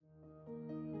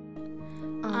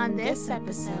on this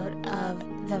episode of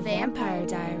The Vampire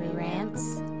Diary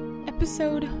Rants.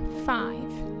 Episode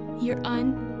 5. You're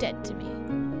undead to me.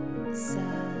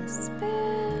 Suspicious.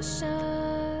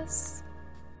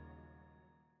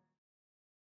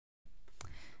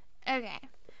 Okay,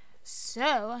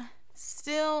 so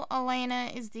still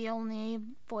Elena is the only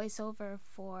voiceover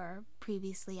for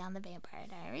previously on The Vampire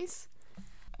Diaries.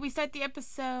 We start the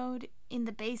episode in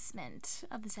the basement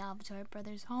of the Salvatore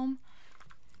brothers' home.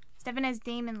 Stefan has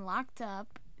Damon locked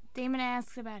up. Damon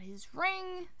asks about his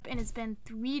ring, and it's been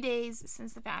 3 days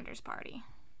since the founders' party.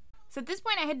 So at this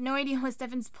point, I had no idea what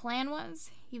Stefan's plan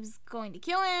was. He was going to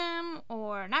kill him,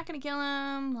 or not going to kill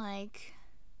him.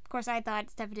 Of course, I thought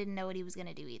Stefan didn't know what he was going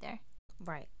to do either.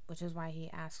 Right, which is why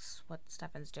he asks what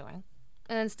Stefan's doing.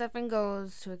 And then Stefan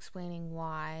goes to explaining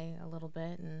why a little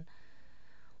bit, and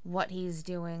what he's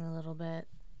doing a little bit.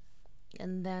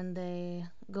 And then they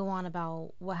go on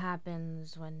about what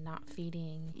happens when not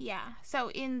feeding. Yeah,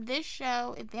 so in this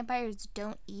show, if vampires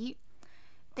don't eat,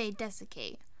 they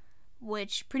desiccate,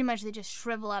 which pretty much they just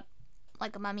shrivel up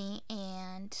like a mummy,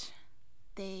 and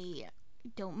they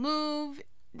don't move,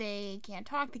 they can't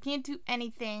talk, they can't do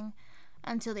anything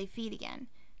until they feed again.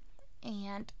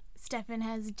 And Stefan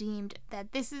has deemed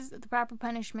that this is the proper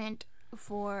punishment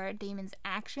for Damon's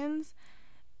actions,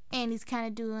 and he's kind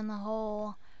of doing the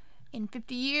whole, in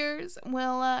 50 years,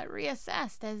 we'll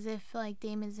reassess, as if,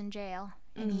 Damon's in jail,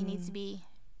 and he needs to be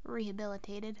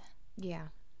rehabilitated. Yeah.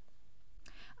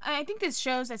 I think this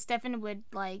shows that Stefan would,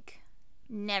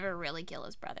 never really kill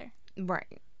his brother.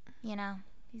 Right. You know?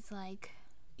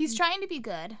 He's trying to be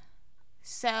good,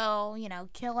 so,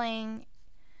 killing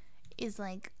is,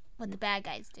 what the bad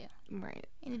guys do. Right.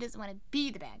 And he doesn't want to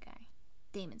be the bad guy.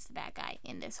 Damon's the bad guy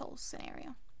in this whole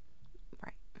scenario.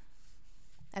 Right.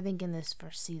 I think in this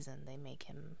first season, they make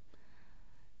him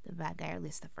the bad guy, or at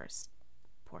least the first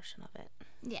portion of it.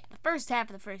 Yeah, the first half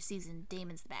of the first season,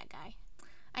 Damon's the bad guy.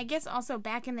 I guess also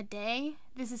back in the day,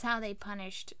 this is how they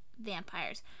punished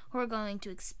vampires, who are going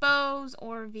to expose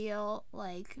or reveal,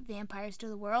 vampires to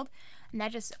the world. And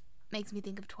that just makes me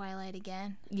think of Twilight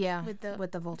again. Yeah, with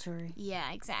the Volturi.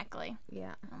 Yeah, exactly.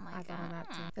 Yeah, oh my I God. thought of that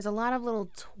too. There's a lot of little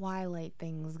Twilight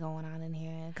things going on in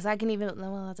here. Because I can even...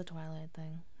 Well, that's a Twilight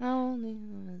thing. No,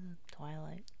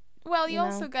 Twilight. Well, you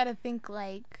also got to think,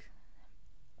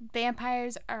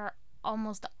 vampires are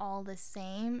almost all the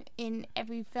same in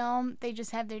every film. They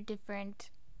just have their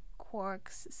different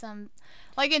quirks. Some...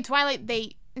 in Twilight,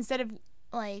 they... Instead of,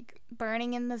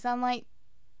 burning in the sunlight,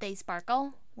 they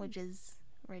sparkle, which is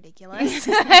ridiculous.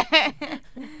 Of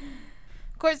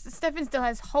course, Stefan still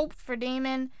has hope for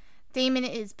Damon. Damon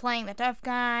is playing the tough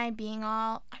guy, being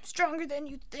all, I'm stronger than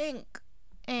you think.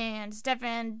 And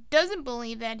Stefan doesn't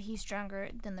believe that he's stronger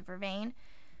than the Vervain.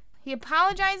 He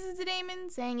apologizes to Damon,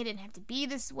 saying it didn't have to be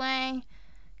this way,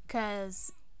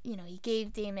 because, he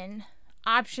gave Damon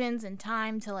options and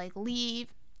time to,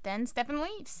 leave. Then Stefan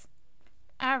leaves.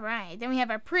 Alright, then we have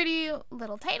our pretty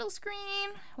little title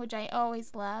screen, which I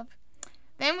always love.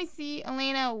 Then we see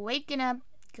Elena waking up,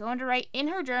 going to write in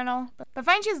her journal, but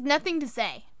finds she has nothing to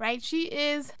say, right? She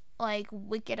is,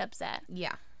 wicked upset.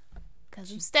 Yeah.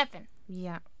 Because of Stefan.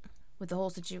 Yeah. With the whole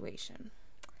situation.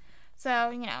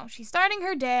 So, she's starting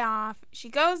her day off. She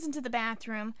goes into the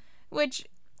bathroom, which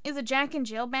is a Jack and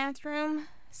Jill bathroom,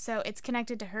 so it's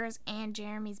connected to hers and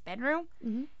Jeremy's bedroom.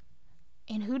 Mm-hmm.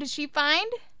 And who does she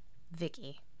find?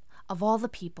 Vicky. Of all the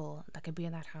people that could be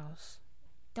in that house.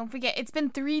 Don't forget, it's been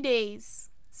 3 days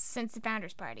since the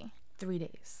founders' party. 3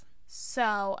 days.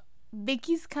 So,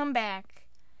 Vicky's come back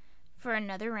for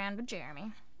another round with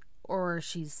Jeremy. Or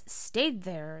she's stayed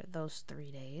there those 3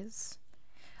 days.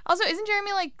 Also, isn't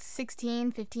Jeremy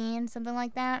 16, 15, something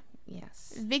like that?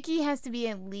 Yes. Vicky has to be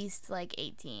at least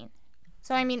 18.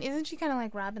 So, isn't she kind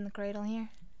of robbing the cradle here?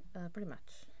 Pretty much.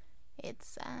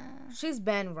 It's, She's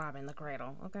been robbing the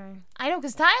cradle, okay? I know,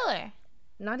 because Tyler.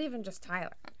 Not even just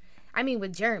Tyler.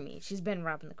 With Jeremy, she's been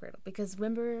robbing the cradle. Because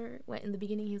remember when in the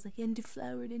beginning he was into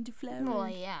flower. Well,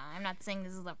 yeah, I'm not saying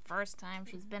this is the first time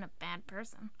she's been a bad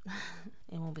person.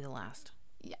 It won't be the last.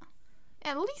 Yeah.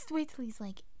 At least wait till he's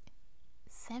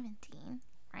 17,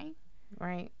 right?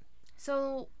 Right.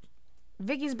 So,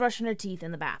 Vicky's brushing her teeth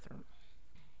in the bathroom.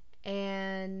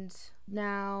 And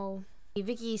now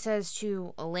Vicky says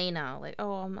to Elena,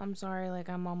 oh, I'm sorry,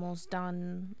 I'm almost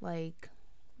done,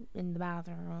 in the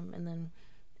bathroom. And then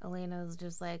Elena's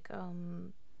just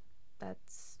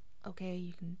that's okay,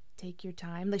 you can take your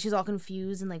time. She's all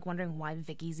confused and wondering why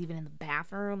Vicky's even in the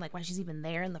bathroom, why she's even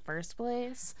there in the first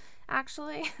place,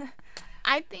 actually.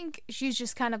 I think she's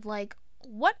just kind of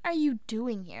what are you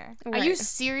doing here? Right. Are you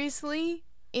seriously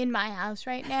in my house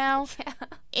right now? Yeah.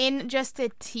 in just a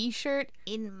t-shirt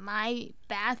in my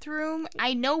bathroom.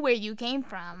 I know where you came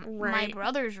from. My Right.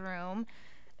 brother's room.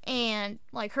 And,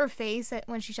 like, her face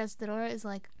when she shuts the door is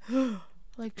like,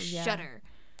 like, Yeah. shudder.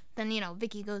 Then,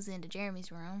 Vicky goes into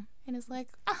Jeremy's room and is like,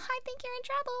 oh, I think you're in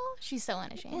trouble. She's so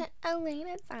unashamed.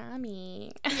 Elena saw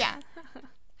me. Yeah.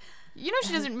 She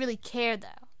doesn't really care,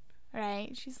 though.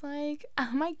 Right? She's like,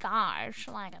 oh my gosh.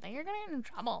 Like, I think you're going to get in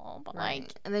trouble. But,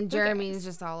 like, And then who Jeremy's cares?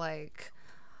 just all like,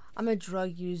 I'm a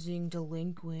drug-using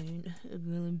delinquent. A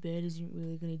girl in bed isn't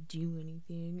really gonna do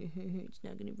anything. It's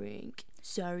not gonna rank.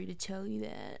 Sorry to tell you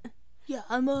that. Yeah,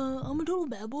 I'm a total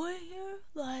bad boy here.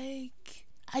 Like,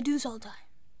 I do this all the time.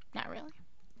 Not really.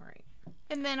 Right.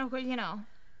 And then, of course,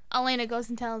 Elena goes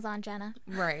and tells Aunt Jenna.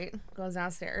 Right. Goes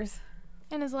downstairs.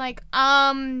 And is like,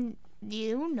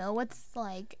 you know what's,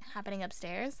 like, happening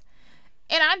upstairs?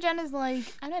 And Aunt Jenna's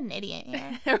like, I'm not an idiot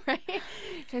here. Right?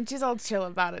 And she's all chill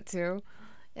about it, too.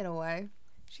 In a way.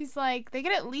 She's like, they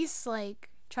could at least, like,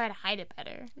 try to hide it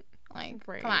better. Like,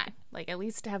 come on. Like, at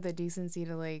least have the decency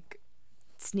to, like,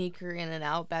 sneak her in and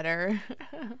out better.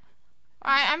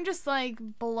 I'm just, like,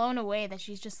 blown away that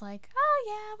she's just like, oh,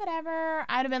 yeah, whatever.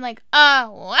 I'd have been like,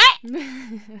 what?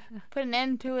 Put an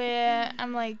end to it.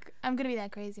 I'm like, I'm going to be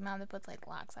that crazy mom that puts, like,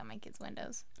 locks on my kids'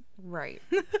 windows. Right.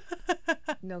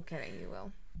 No kidding, you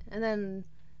will. And then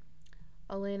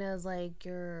Elena's like,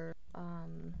 you're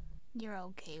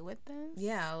okay with this?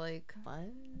 yeah, like,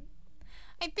 what?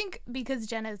 I think because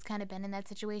Jenna's kind of been in that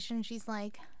situation, she's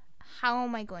like, how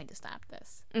am I going to stop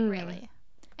this? Really?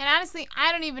 And honestly,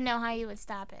 I don't even know how you would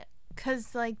stop it.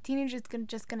 Because, like, teenagers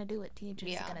just gonna do what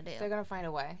teenagers are gonna do. They're gonna find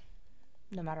a way.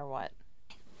 No matter what.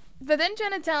 But then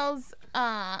Jenna tells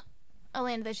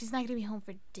Elena that she's not gonna be home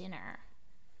for dinner.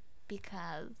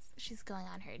 Because she's going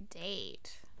on her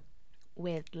date.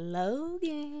 With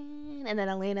Logan. And then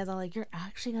Elena's all like, you're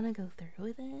actually gonna go through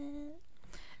with it?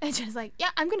 And Jenna's like, yeah,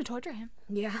 I'm gonna torture him.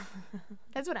 Yeah.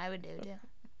 That's what I would do, too.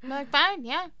 I'm like, fine,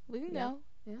 yeah, we can go.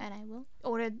 Yeah. And I will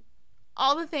order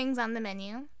all the things on the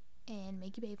menu and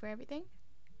make you pay for everything.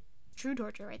 True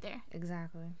torture right there.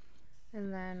 Exactly.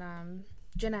 And then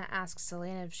Jenna asks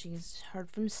Elena if she's heard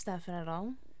from Stefan at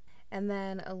all. And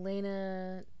then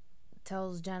Elena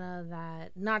tells Jenna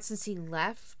that not since he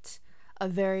left a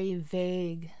very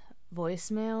vague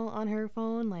voicemail on her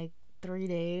phone like 3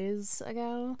 days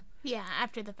ago. Yeah,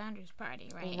 after the founders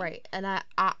party, right? Right. And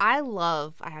I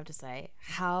love, I have to say,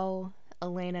 how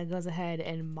Elena goes ahead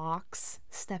and mocks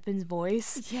Stefan's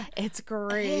voice. Yeah. It's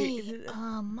great. Hey,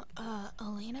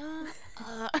 Elena?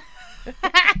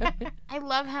 I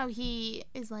love how he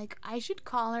is like, I should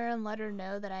call her and let her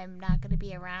know that I'm not going to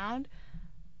be around.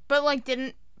 But, like,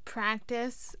 didn't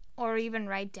practice or even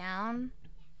write down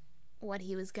what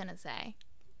he was going to say.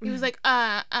 He was like,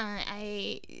 I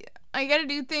gotta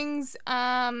do things,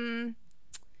 yeah,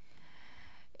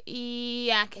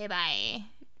 okay, bye.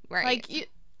 Right. Like,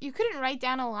 you couldn't write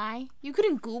down a lie. You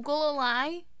couldn't Google a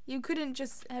lie. You couldn't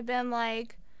just have been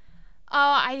like, oh,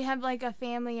 I have, like, a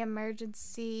family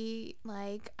emergency.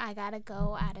 Like, I gotta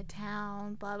go out of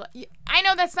town, blah, blah. I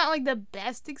know that's not, like, the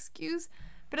best excuse,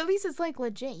 but at least it's, like,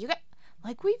 legit. You got,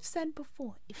 like we've said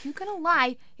before, if you're gonna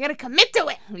lie, you gotta commit to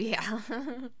it. Yeah.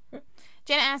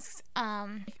 Jenna asks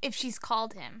if she's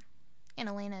called him, and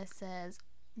Elena says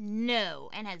no,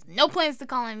 and has no plans to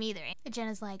call him either. And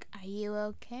Jenna's like, are you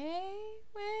okay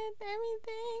with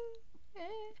everything?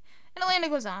 And Elena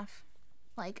goes off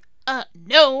like,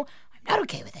 no, I'm not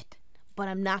okay with it. But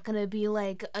I'm not gonna be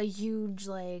like a huge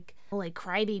like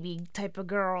crybaby type of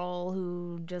girl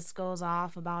who just goes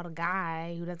off about a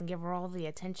guy who doesn't give her all the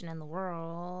attention in the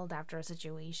world after a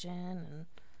situation. And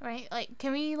right, like,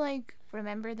 can we, like,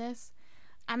 remember this?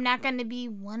 I'm not gonna be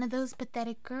one of those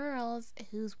pathetic girls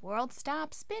whose world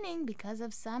stops spinning because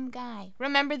of some guy.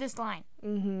 Remember this line.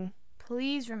 mm-hmm.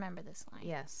 Please remember this line.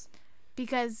 Yes.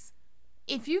 Because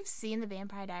if you've seen the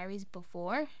Vampire Diaries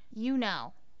before, you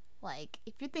know. Like,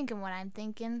 if you're thinking what I'm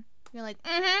thinking, you're like,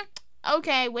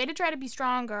 okay, way to try to be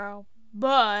strong, girl.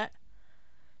 But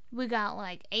we got,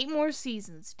 like, 8 more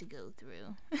seasons to go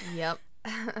through. Yep.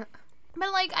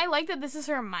 But, like, I like that this is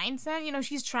her mindset. You know,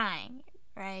 she's trying,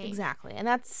 right? Exactly. And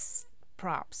that's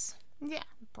props. Yeah.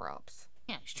 Props.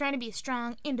 Yeah, she's trying to be a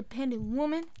strong, independent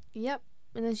woman. Yep.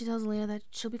 And then she tells Elena that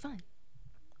she'll be fine.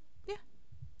 Yeah.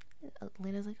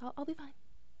 Elena's like, I'll be fine.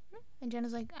 And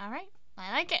Jenna's like, all right,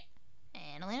 I like it.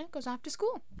 And Elena goes off to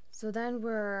school. So then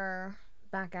we're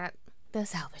back at the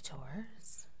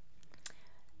Salvatores.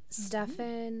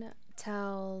 Stefan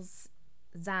tells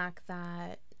Zach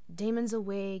that Damon's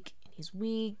awake and he's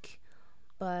weak,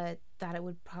 but that it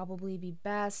would probably be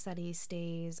best that he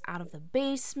stays out of the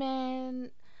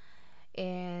basement.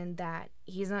 and that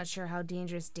he's not sure how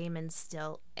dangerous Damon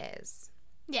still is.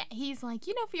 Yeah, he's like,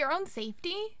 for your own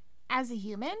safety as a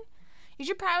human, you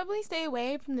should probably stay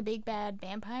away from the big bad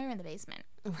vampire in the basement.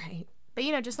 Right.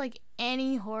 But, just like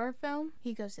any horror film,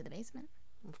 he goes to the basement.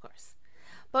 Of course.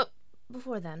 But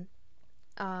before then,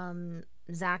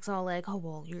 Zach's all like, oh,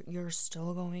 well, you're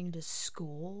still going to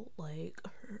school? Like,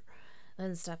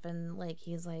 and stuff. And, like,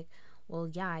 he's like, well,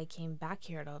 yeah, I came back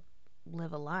here to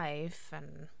live a life,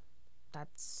 and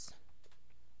that's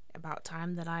about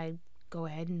time that I go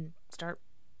ahead and start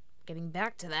getting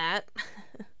back to that.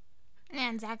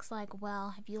 And Zach's like, well,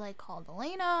 have you, called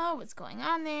Elena? What's going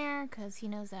on there? Because he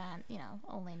knows that,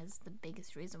 Elena's the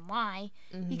biggest reason why.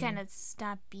 Mm-hmm. He kind of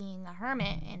stopped being a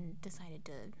hermit and decided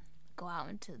to go out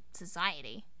into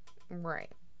society.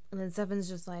 Right. And then Stefan's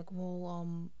just like,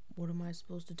 well, what am I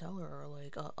supposed to tell her?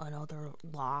 Like, another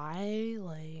lie?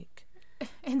 Like...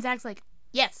 And Zach's like,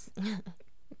 yes.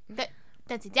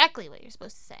 That's exactly what you're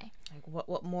supposed to say. Like,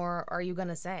 what more are you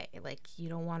gonna say? Like, you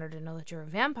don't want her to know that you're a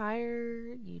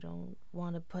vampire. You don't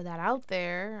want to put that out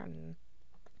there. And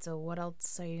so what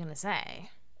else are you gonna say?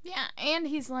 Yeah, and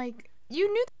he's like,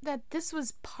 you knew that this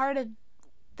was part of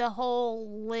the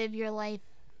whole live your life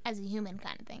as a human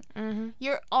kind of thing. Mm-hmm.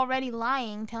 You're already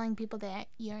lying, telling people that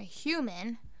you're a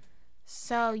human.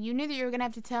 So you knew that you were going to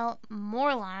have to tell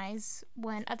more lies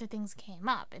when other things came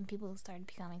up and people started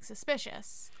becoming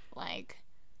suspicious. Like,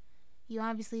 you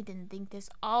obviously didn't think this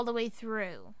all the way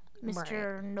through.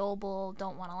 Mr. Right. Noble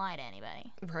don't want to lie to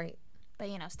anybody. Right. But,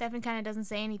 Stefan kind of doesn't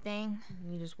say anything.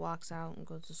 He just walks out and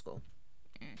goes to school.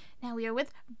 Now we are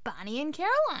with Bonnie and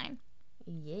Caroline.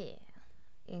 Yeah.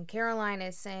 And Caroline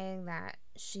is saying that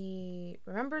she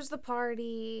remembers the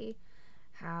party,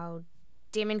 how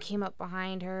Damon came up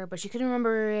behind her, but she couldn't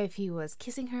remember if he was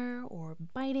kissing her or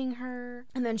biting her.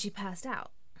 And then she passed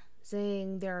out,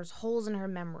 saying there's holes in her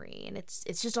memory, and it's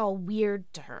just all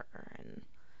weird to her. And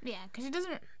yeah, because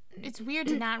it's weird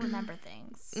to not remember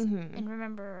things mm-hmm. and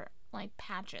remember,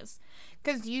 patches.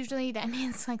 Because usually that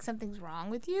means, something's wrong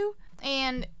with you.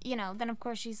 And, then of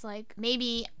course she's like,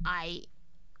 maybe I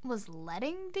was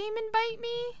letting Damon bite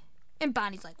me? And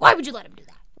Bonnie's like, why would you let him do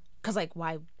that? Because,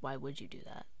 why would you do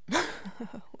that?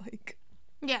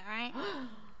 Yeah, right?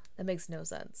 That makes no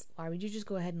sense. Why would you just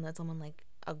go ahead and let someone,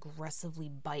 aggressively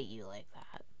bite you like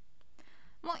that?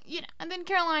 Well, and then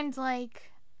Caroline's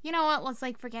like, you know what, let's,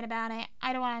 forget about it.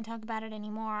 I don't want to talk about it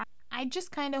anymore. I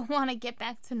just kind of want to get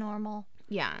back to normal.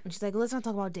 Yeah, and she's like, let's not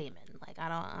talk about Damon.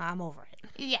 I'm over it.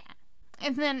 Yeah.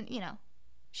 And then,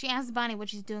 she asks Bonnie what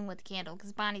she's doing with the candle,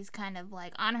 because Bonnie's kind of,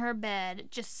 on her bed,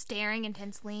 just staring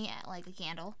intensely at, a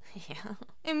candle. Yeah.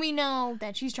 And we know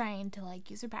that she's trying to,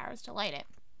 use her powers to light it.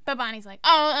 But Bonnie's like,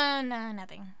 oh, no,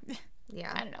 nothing.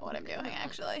 Yeah. I don't know what I'm doing,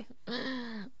 actually.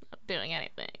 Not doing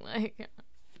anything.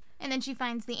 And then she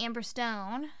finds the amber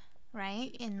stone,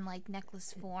 right, in,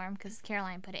 necklace form, because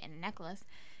Caroline put it in a necklace.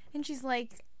 And she's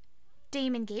like,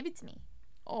 Damon gave it to me.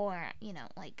 Or,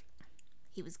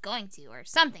 he was going to, or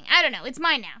something. I don't know. It's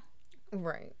mine now.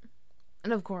 Right.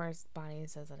 And of course, Bonnie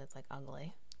says that it's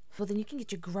ugly. Well, then you can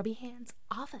get your grubby hands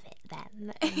off of it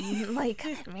then. And,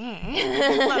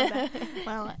 meh. Love that.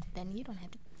 Well, then you don't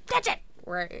have to touch it.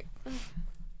 Right.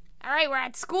 All right, we're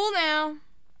at school now.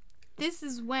 This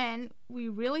is when we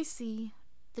really see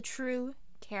the true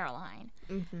Caroline.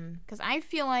 Because I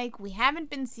feel like we haven't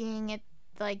been seeing it.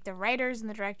 The writers and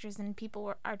the directors and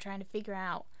people are trying to figure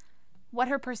out what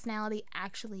her personality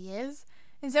actually is.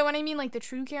 And so when I mean the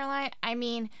true Caroline, I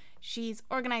mean she's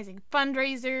organizing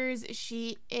fundraisers,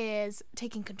 she is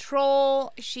taking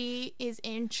control, she is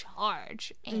in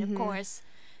charge. And of course,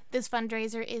 this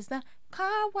fundraiser is the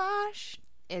car wash.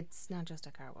 It's not just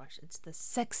a car wash, it's the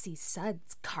Sexy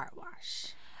Suds car wash.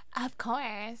 Of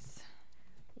course.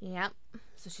 Yep.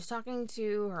 So she's talking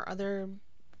to her other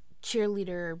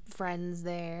cheerleader friends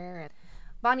there.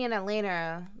 Bonnie and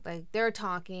Elena, they're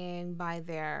talking by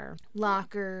their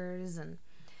lockers and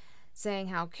saying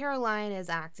how Caroline is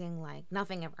acting like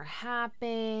nothing ever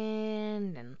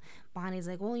happened. And Bonnie's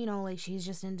like, well, she's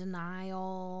just in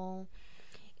denial.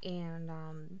 And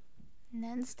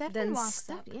then Stefan walks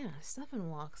up. Yeah,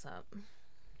 Stefan walks up. And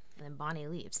then Bonnie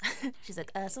leaves. She's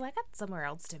like, so I got somewhere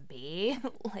else to be.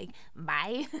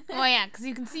 Bye. Well, yeah, because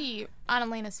you can see on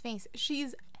Elena's face,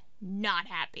 she's not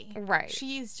happy. Right.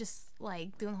 She's just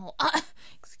doing the whole,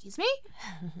 excuse me?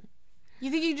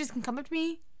 You think you just can come up to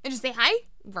me and just say hi?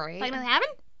 Right. Nothing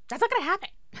happened? That's not gonna happen,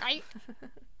 right?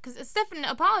 Because Stefan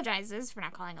apologizes for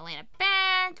not calling Elena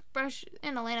back,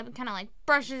 and Elena kind of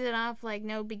brushes it off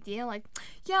no big deal.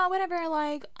 Yeah, whatever,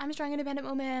 I'm a strong, independent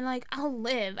woman, I'll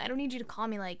live. I don't need you to call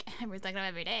me every second of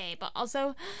every day, but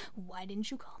also, why didn't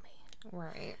you call me?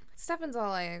 Right. Stefan's all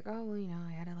like, oh, well,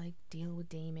 I had to, like, deal with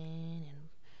Damon and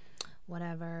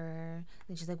whatever.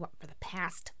 And she's like, what, for the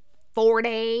past 4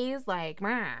 days? Like,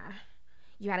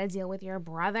 you had to deal with your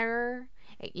brother?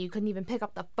 You couldn't even pick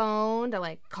up the phone to,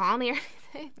 like, call me or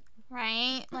anything?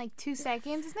 Right? Like 2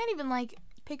 seconds. It's not even like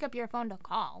pick up your phone to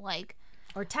call. Like,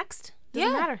 or text.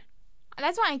 Doesn't matter.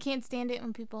 That's why I can't stand it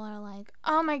when people are like,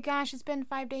 oh my gosh, it's been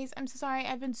 5 days. I'm so sorry.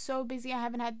 I've been so busy. I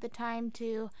haven't had the time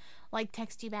to, like,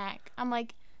 text you back. I'm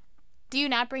like, do you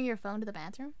not bring your phone to the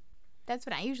bathroom? That's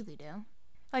what I usually do.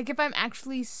 Like, if I'm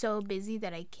actually so busy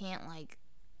that I can't, like,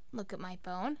 look at my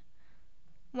phone,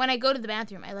 when I go to the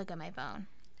bathroom, I look at my phone.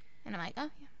 And I'm like, oh,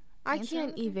 yeah. I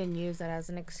can't even use that as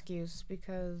an excuse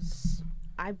because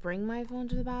I bring my phone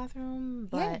to the bathroom,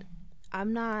 but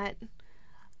I'm not...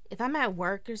 If I'm at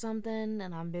work or something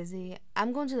and I'm busy,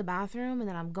 I'm going to the bathroom and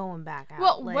then I'm going back out.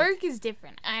 Well, like, work is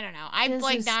different. I don't know. I've,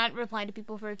 like, not replied to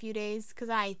people for a few days because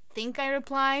I think I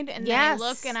replied. And then I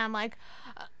look and I'm like,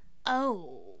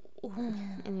 oh.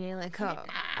 And you're like, oh,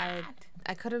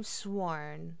 I could have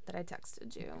sworn that I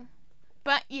texted you.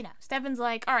 But, Stefan's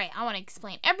like, all right, I want to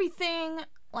explain everything.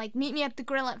 Like, meet me at the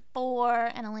grill at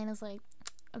 4. And Elena's like,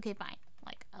 okay, fine.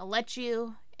 Like, I'll let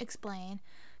you explain.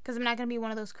 Because I'm not going to be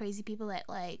one of those crazy people that,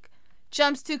 like,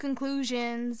 jumps to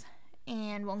conclusions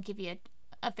and won't give you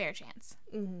a fair chance.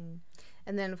 Mm-hmm.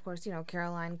 And then, of course,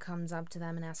 Caroline comes up to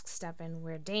them and asks Stefan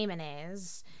where Damon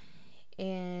is.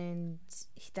 And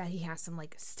that he has some,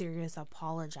 like, serious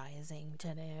apologizing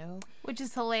to do. Which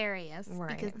is hilarious.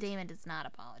 Right. Because Damon does not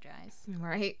apologize.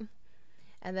 Right.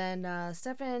 And then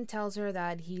Stefan tells her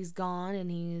that he's gone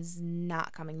and he's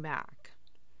not coming back.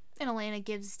 And Elena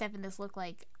gives Stefan this look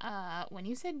like, when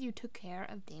you said you took care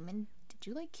of Damon, did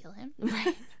you, like, kill him?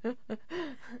 Right.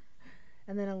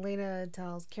 And then Elena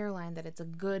tells Caroline that it's a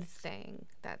good thing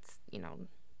that's,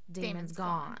 Damon's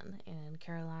gone. And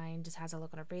Caroline just has a look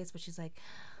on her face, but she's like,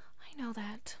 I know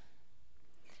that.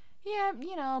 Yeah,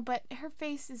 but her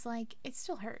face is like, it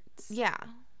still hurts. Yeah.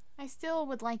 I still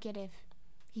would like it if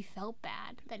he felt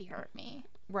bad that he hurt me.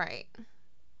 Right.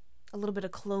 A little bit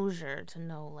of closure to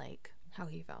know, like, how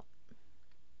he felt.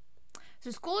 So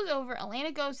school is over.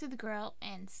 Elena goes to the grill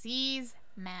and sees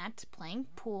Matt playing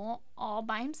pool all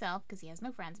by himself because he has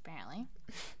no friends, apparently.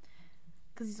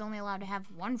 Because he's only allowed to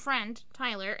have one friend,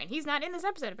 Tyler, and he's not in this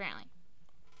episode, apparently.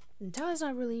 And Tyler's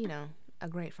not really, a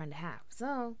great friend to have,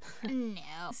 so...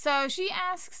 No. So she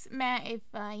asks Matt if,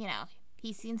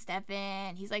 he's seen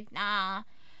Stefan. He's like, nah.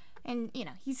 And,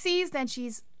 he sees that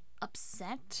she's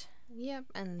upset. Yep,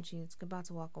 and she's about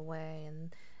to walk away,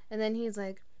 and then he's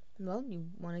like, well, you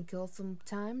want to kill some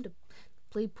time to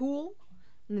play pool?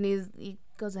 And then he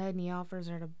goes ahead and he offers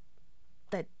her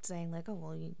that saying, like, oh,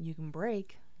 well, you can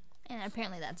break. And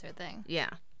apparently that's her thing. Yeah.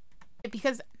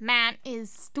 Because Matt is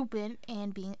stupid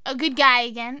and being a good guy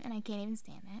again, and I can't even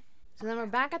stand that. So then we're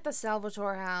back at the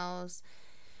Salvatore house,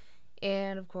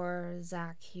 and, of course,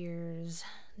 Zach hears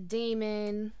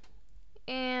Damon,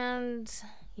 and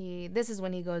this is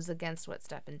when he goes against what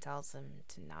Stefan tells him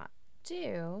to not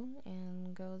do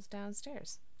and goes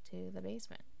downstairs to the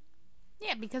basement.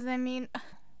 Yeah, because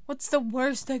what's the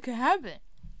worst that could happen?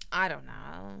 I don't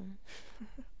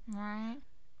know. Right.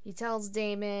 He tells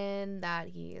Damon that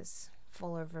he is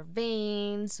full of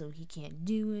vervain, so he can't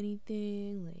do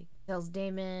anything. Like, tells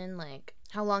Damon like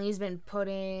how long he's been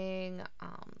putting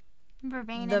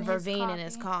vervain in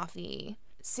his coffee.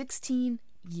 16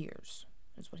 years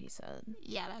is what he said.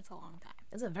 Yeah, that's a long time.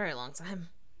 It's a very long time.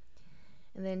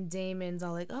 And then Damon's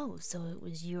all like, oh, so it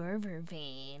was your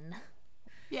vervain.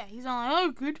 Yeah, he's all like,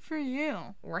 oh, good for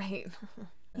you. Right.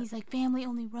 He's like, family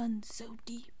only runs so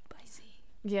deep, I see.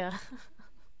 Yeah.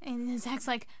 And then Zach's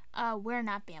like, we're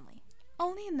not family.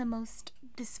 Only in the most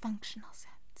dysfunctional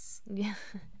sense. Yeah.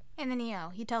 And then,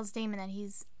 he tells Damon that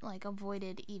he's, like,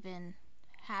 avoided even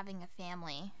having a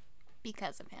family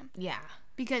because of him. Yeah.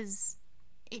 Because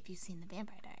if you've seen the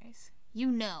Vampire Diaries,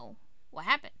 you know what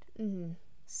happened. Mm-hmm.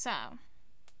 So.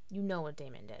 You know what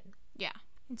Damon did. Yeah.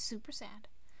 It's super sad.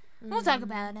 Mm-hmm. We'll talk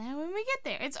about it when we get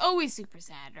there. It's always super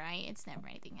sad, right? It's never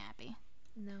anything happy.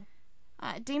 No.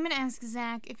 Damon asks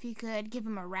Zach if he could give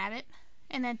him a rabbit.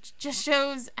 And that just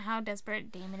shows how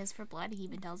desperate Damon is for blood. He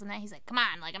even tells him that. He's like, come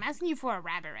on, like, I'm asking you for a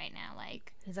rabbit right now.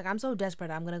 Like, he's like, I'm so desperate,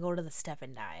 I'm going to go to the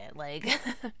Stefan diet. Like,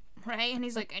 right? And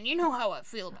he's like, and you know how I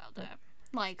feel about that.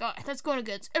 Like, that's going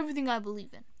against everything I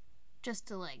believe in. Just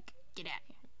to, like, get out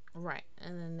of here. Right.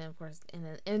 And then, of course,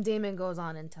 and Damon goes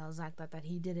on and tells Zach that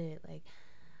he did it, like,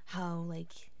 how,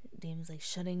 like, Damon's, like,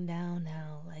 shutting down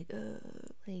now. Like,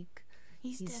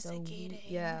 he's desiccating.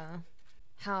 So, yeah.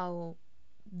 How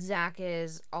Zach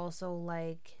is also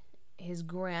like his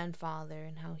grandfather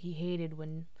and how he hated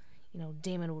when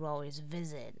Damon would always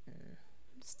visit and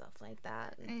stuff like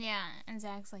that. Yeah, and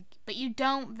Zach's like, but you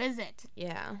don't visit.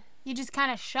 Yeah. You just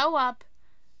kind of show up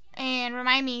and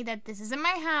remind me that this isn't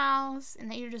my house and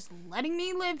that you're just letting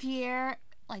me live here.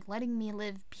 Like, letting me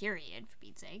live, period, for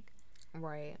Pete's sake.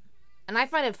 Right. And I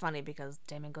find it funny because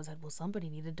Damon goes, well, somebody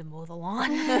needed to mow the lawn.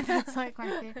 That's like my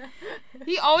favorite.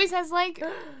 He always has like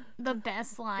the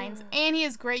best lines, and he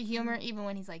has great humor even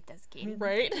when he's like desiccated.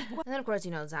 Right. And then of course,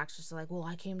 Zach's just like, well,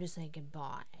 I came to say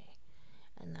goodbye.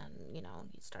 And then,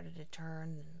 he started to turn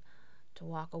and to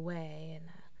walk away. And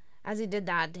as he did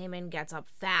that, Damon gets up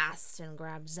fast and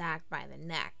grabs Zach by the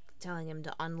neck, telling him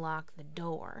to unlock the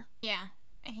door. Yeah.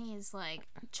 He's like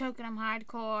choking him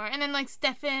hardcore, and then like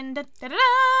Stefan to the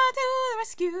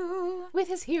rescue with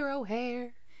his hero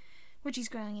hair, which he's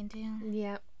growing into.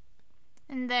 Yep.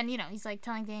 And then he's like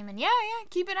telling Damon, yeah,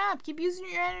 keep it up, keep using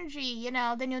your energy.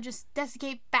 Then you'll just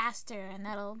desiccate faster, and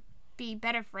that'll be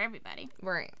better for everybody.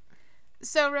 Right.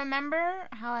 So remember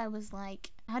how I was like,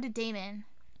 how did Damon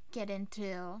get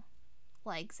into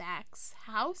like Zach's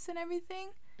house and everything?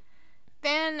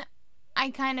 Then I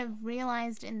kind of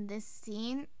realized in this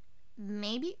scene,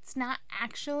 maybe it's not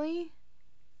actually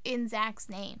in Zach's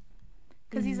name.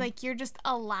 Because he's like, you're just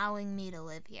allowing me to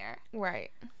live here.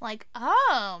 Right. Like,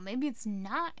 oh, maybe it's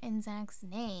not in Zach's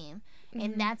name.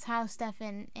 And that's how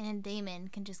Stefan and Damon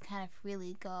can just kind of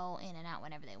freely go in and out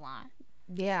whenever they want.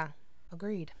 Yeah,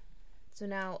 agreed. So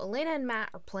now Elena and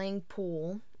Matt are playing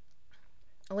pool.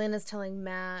 Elena's telling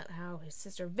Matt how his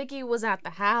sister Vicky was at the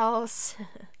house.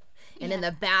 And in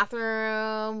the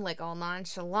bathroom, like all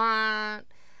nonchalant,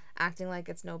 acting like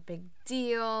it's no big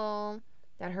deal,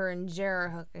 that her and Jer are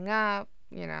hooking up,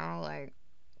 like...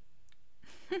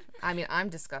 I mean, I'm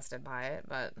disgusted by it,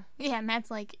 but... Yeah, Matt's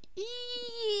like,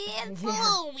 it's a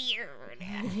little weird.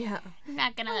 Yeah.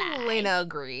 Not gonna lie. Elena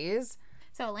agrees.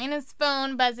 So Elena's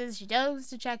phone buzzes, she goes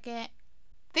to check it,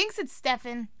 thinks it's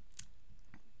Stefan,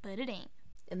 but it ain't.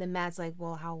 And then Matt's like,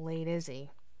 well, how late is he?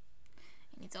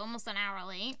 It's almost an hour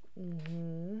late.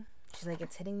 She's like,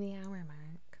 it's hitting the hour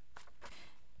mark.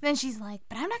 Then she's like,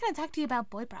 but I'm not going to talk to you about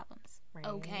boy problems. Right.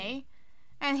 Okay?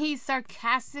 And he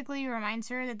sarcastically reminds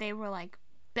her that they were, like,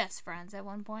 best friends at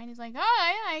one point. He's like,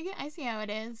 oh, yeah, I see how it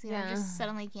is. Just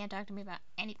suddenly can't talk to me about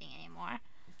anything anymore.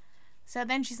 So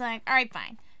then she's like, all right,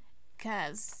 fine.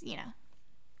 Because,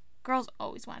 girls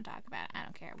always want to talk about it. I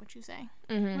don't care what you say.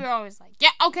 We're always like,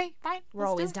 yeah, okay, fine. We're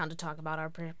always down to talk about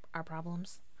our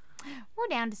problems. We're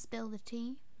down to spill the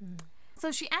tea.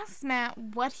 So she asks Matt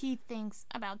what he thinks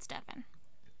about Stefan.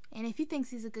 And if he thinks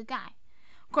he's a good guy.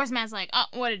 Of course, Matt's like, oh,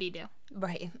 what did he do?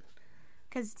 Right.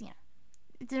 Because,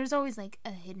 there's always, like, a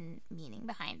hidden meaning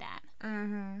behind that.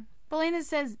 But Elena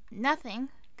says nothing,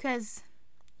 because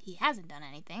he hasn't done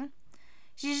anything.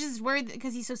 She's just worried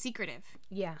because he's so secretive.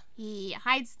 Yeah. He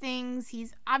hides things.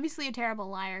 He's obviously a terrible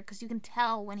liar, because you can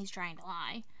tell when he's trying to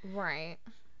lie. Right.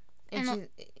 And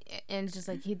it's just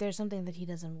like, there's something that he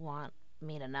doesn't want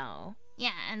me to know.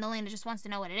 Yeah, and Elena just wants to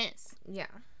know what it is. Yeah.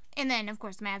 And then, of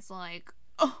course, Matt's like,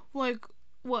 oh, like,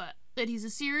 what? That he's a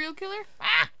serial killer?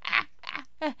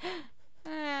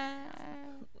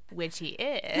 Which he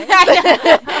is.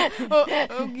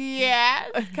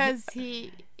 Yes, because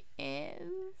he is.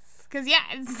 Because, yeah,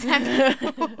 it's exactly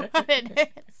what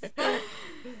it is.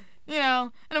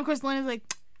 And of course, Elena's like,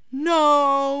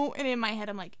 no. And in my head,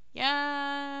 I'm like,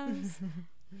 yes.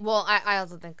 Well, I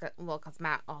also think that, because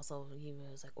Matt also, he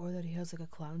was like, or that he has like a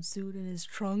clown suit in his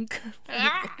trunk.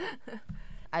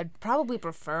 I'd probably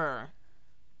prefer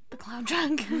the clown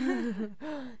trunk.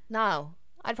 No,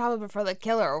 I'd probably prefer the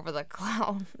killer over the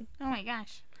clown. Oh my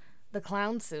gosh. The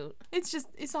clown suit.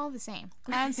 It's all the same.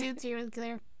 Clown suit, serial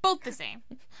killer, both the same.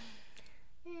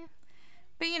 Yeah.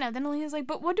 But then Elena's like,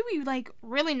 but what do we like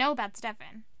really know about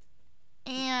Stefan?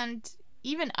 And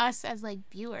even us as like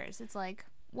viewers, it's like,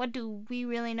 what do we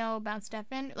really know about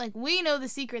Stefan? Like, we know the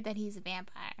secret that he's a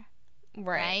vampire.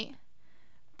 Right?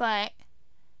 But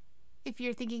if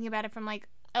you're thinking about it from, like,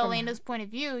 Elena's point of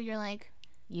view, you're like,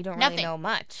 you don't nothing. really know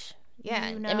much. Yeah.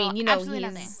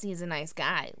 He's a nice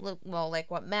guy. Look, like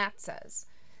what Matt says.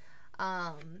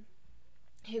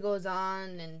 He goes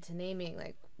on into naming,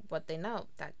 like, what they know.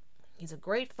 That he's a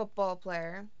great football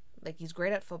player. Like, he's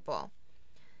great at football.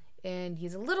 And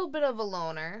he's a little bit of a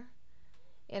loner.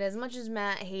 And as much as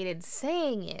Matt hated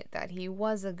saying it, that he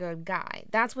was a good guy,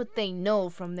 that's what they know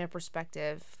from their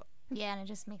perspective. Yeah, and it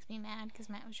just makes me mad because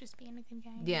Matt was just being a good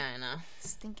guy. Yeah, I know.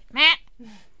 Stinking Matt!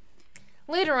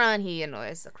 Later on, he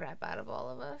annoys the crap out of all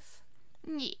of us.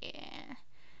 Yeah.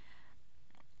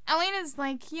 Elena's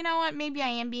like, you know what, maybe I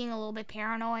am being a little bit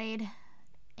paranoid.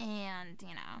 And,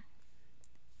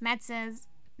 Matt says,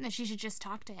 that she should just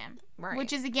talk to him. Right.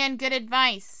 Which is, again, good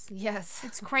advice. Yes.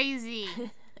 It's crazy.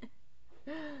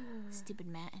 Stupid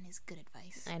Matt and his good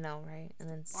advice. I know, right? And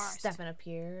then Worst. Stefan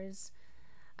appears,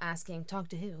 asking, talk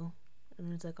to who?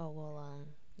 And it's like, oh, well,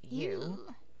 you.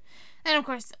 And, of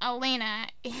course, Elena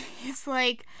is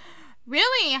like,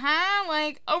 really, huh?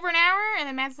 Like, over an hour? And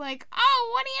then Matt's like,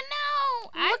 oh, what do you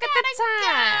know? Look at the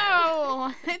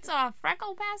time. It's a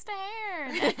freckle pasta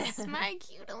hair. That's my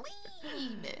cue to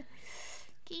lead.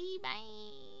 Okay,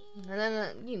 bye. And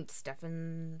then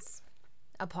Stefan's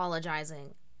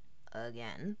apologizing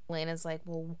again. Elena's like,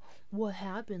 well, what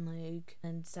happened? Like,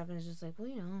 and Stefan's just like,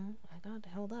 well, I got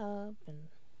held up. And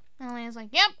Elena's like,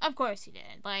 yep, of course you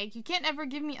did. Like, you can't ever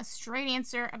give me a straight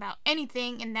answer about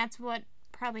anything, and that's what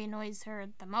probably annoys her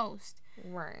the most.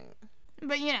 Right.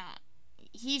 But,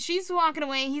 she's walking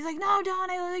away. He's like, no,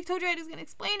 Dawn, I told you I was going to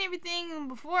explain everything. And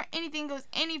before anything goes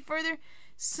any further,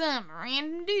 some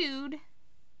random dude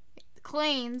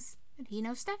claims that he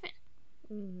knows Stefan.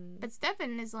 Mm-hmm. But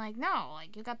Stefan is like, no,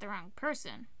 like, you got the wrong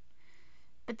person.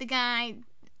 But the guy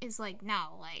is like,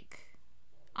 no, like,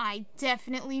 I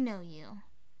definitely know you.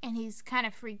 And he's kind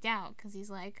of freaked out because he's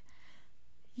like,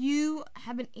 you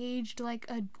haven't aged like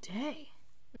a day.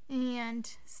 And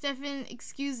Stefan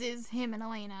excuses him and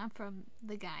Elena from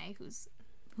the guy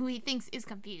who he thinks is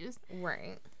confused.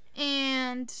 Right.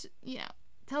 And,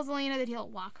 tells Elena that he'll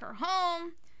walk her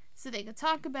home so they could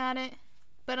talk about it.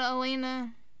 But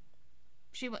Elena,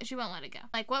 she won't let it go.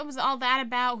 Like, what was all that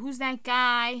about? Who's that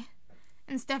guy?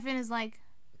 And Stefan is like,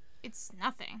 it's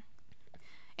nothing.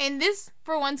 And this,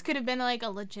 for once, could have been, like, a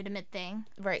legitimate thing.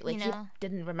 Right, like, he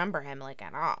didn't remember him, like,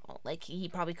 at all. Like, he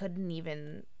probably couldn't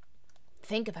even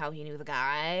think of how he knew the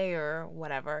guy or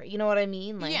whatever. You know what I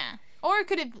mean? Like, yeah. Or it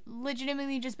could have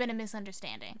legitimately just been a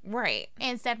misunderstanding. Right.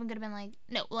 And Stefan could have been like,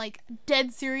 no, like,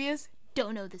 dead serious,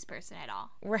 don't know this person at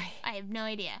all. Right. I have no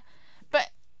idea.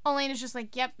 But Elena's just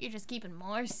like, yep, you're just keeping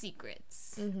more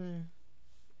secrets. Mm-hmm.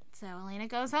 So Elena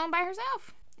goes home by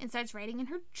herself and starts writing in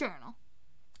her journal.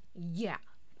 Yeah.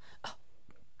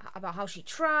 About how she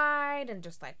tried and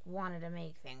just, like, wanted to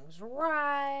make things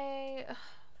right.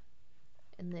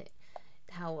 And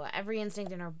how every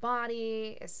instinct in her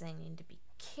body is saying to be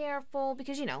careful.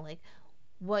 Because, like,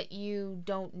 what you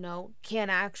don't know can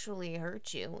actually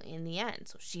hurt you in the end.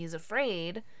 So she's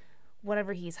afraid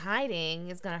whatever he's hiding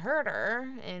is going to hurt her.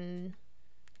 And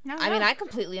I mean, I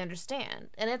completely understand.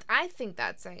 And I think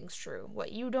that saying's true.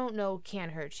 What you don't know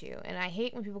can hurt you. And I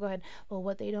hate when people go ahead, well,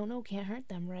 what they don't know can't hurt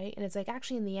them, right? And it's like,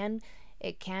 actually, in the end,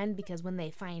 it can, because when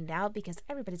they find out, because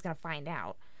everybody's going to find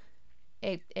out,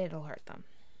 it'll hurt them.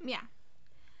 Yeah.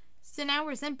 So now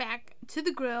we're sent back to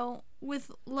the grill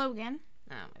with Logan.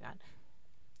 Oh, my God.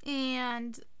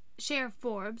 And Sheriff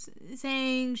Forbes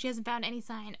saying she hasn't found any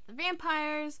sign of the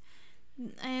vampires.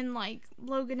 And, like,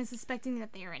 Logan is suspecting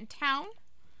that they are in town.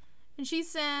 And she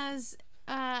says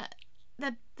that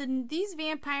these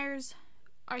vampires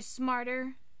are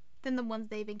smarter than the ones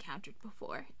they've encountered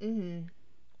before.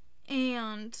 Mm-hmm.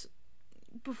 And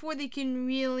before they can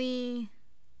really,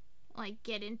 like,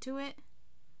 get into it,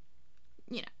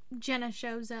 Jenna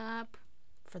shows up.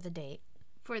 For the date,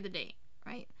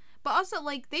 right? But also,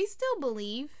 like, they still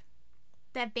believe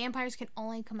that vampires can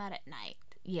only come out at night.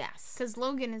 Yes. Because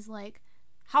Logan is like,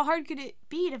 how hard could it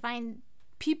be to find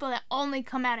people that only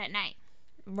come out at night?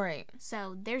 Right.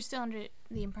 So they're still under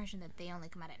the impression that they only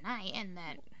come out at night, and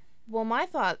that... Well, my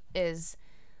thought is,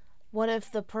 what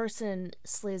if the person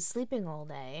is sleeping all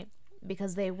day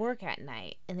because they work at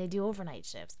night and they do overnight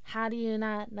shifts? How do you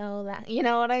not know that? You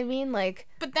know what I mean? Like...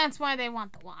 But that's why they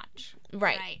want the watch.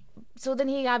 Right. So then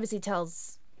he obviously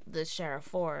tells the Sheriff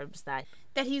Forbes that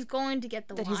he's going to get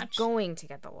the watch. That he's going to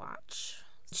get the watch.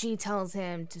 She tells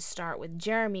him to start with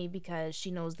Jeremy because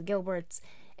she knows the Gilberts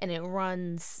and it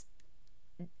runs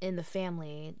in the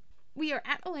family. We are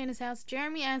at Elena's house.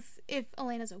 Jeremy asks if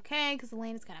Elena's okay because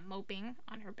Elena's kind of moping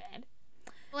on her bed.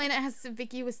 Elena asks if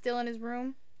Vicky was still in his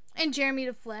room. And Jeremy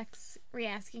deflects,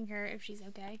 re-asking her if she's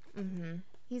okay. Mm-hmm.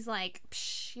 He's like,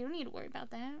 psh, you don't need to worry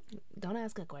about that. Don't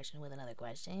ask a question with another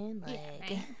question. Like...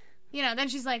 Yeah, right? Then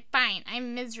she's like, fine,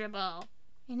 I'm miserable.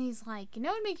 And he's like,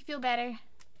 what would make you feel better?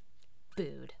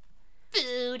 Food.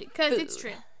 Because it's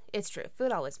true. It's true.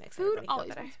 Food always makes makes you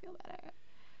feel better.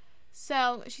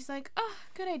 So she's like, oh,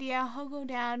 good idea. I'll go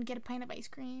down, get a pint of ice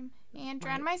cream, and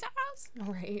drown my sorrows.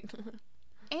 Right.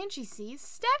 And she sees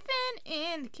Stefan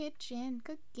in the kitchen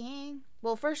cooking.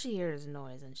 Well, first she hears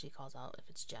noise and she calls out if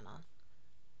it's Jenna.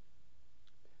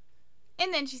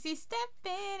 And then she sees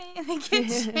Stefan in the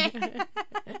kitchen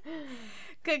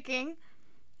cooking.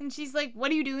 And she's like,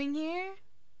 what are you doing here?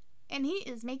 And he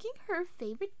is making her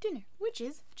favorite dinner, which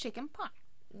is chicken pot.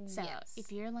 So Yes.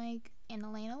 if you're like an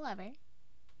Elena lover,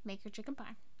 make her chicken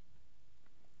pie.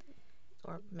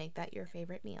 Or make that your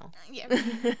favorite meal. Yeah.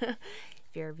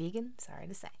 If you're a vegan, sorry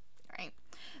to say. Right.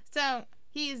 So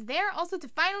he is there also to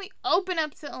finally open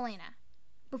up to Elena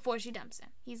before she dumps him.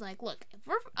 He's like, look, if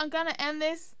we're gonna end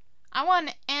this, I want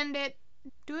to end it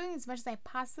doing as much as I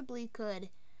possibly could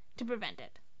to prevent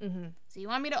it. Mm-hmm. So you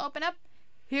want me to open up?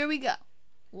 Here we go.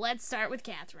 Let's start with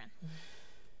Catherine.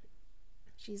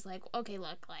 She's like, okay,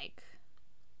 look, like,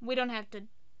 we don't have to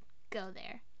go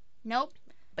there. Nope.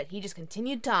 But he just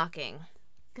continued talking.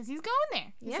 Because he's going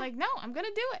there. He's Yeah. like, no, I'm going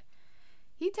to do it.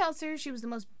 He tells her she was the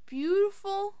most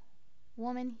beautiful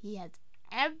woman he has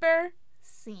ever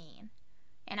seen.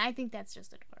 And I think that's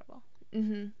just adorable.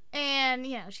 Mm-hmm. And,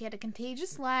 you know, she had a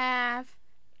contagious laugh.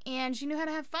 And she knew how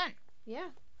to have fun. Yeah.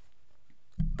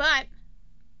 But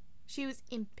she was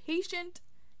impatient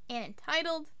and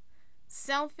entitled,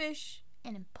 selfish,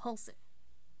 and impulsive.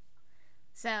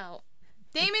 So,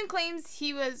 Damon claims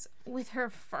he was with her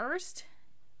first,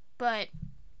 but,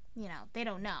 you know, they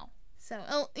don't know.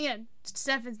 So, you know,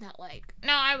 Stefan's not like,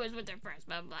 no, I was with her first,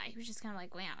 blah, blah, blah. He was just kind of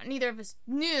like, well, yeah. Neither of us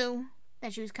knew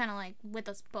that she was kind of like with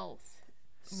us both.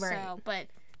 Right. So,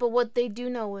 but what they do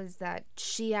know is that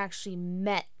she actually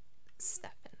met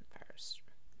Stefan first.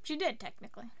 she did,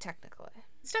 technically. Technically.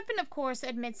 Stefan, of course,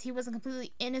 admits he wasn't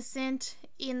completely innocent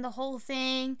in the whole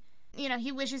thing. You know,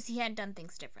 he wishes he had done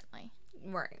things differently.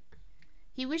 Right.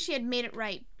 He wished he had made it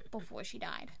right before she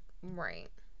died. Right.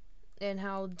 And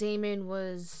how Damon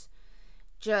was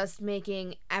just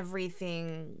making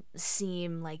everything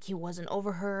seem like he wasn't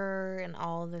over her and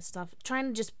all this stuff. Trying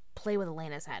to just play with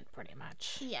Elena's head, pretty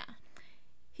much. Yeah.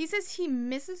 He says he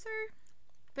misses her,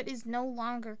 but is no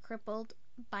longer crippled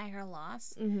by her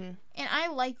loss. Mm-hmm. And I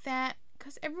like that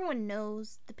because everyone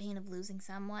knows the pain of losing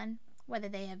someone, whether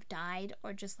they have died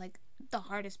or just like the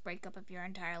hardest breakup of your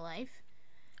entire life.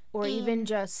 Or And- even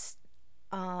just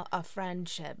a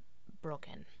friendship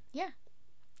broken. Yeah.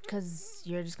 Because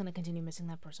you're just going to continue missing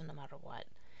that person no matter what.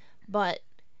 But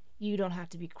you don't have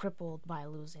to be crippled by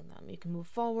losing them. You can move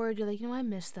forward. You're like, you know, I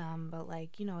miss them. But,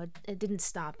 like, you know, it didn't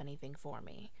stop anything for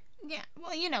me. Yeah.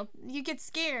 Well, you know, you get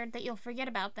scared that you'll forget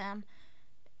about them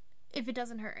if it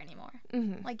doesn't hurt anymore.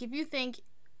 Mm-hmm. Like, if you think,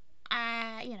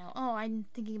 you know, oh, I'm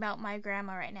thinking about my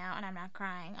grandma right now and I'm not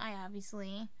crying. I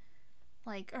obviously,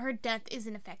 like, her death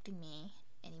isn't affecting me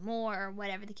anymore or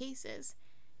whatever the case is.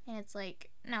 And it's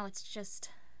like, no, it's just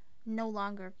no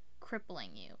longer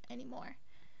crippling you anymore.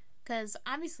 Because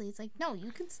obviously it's like, no,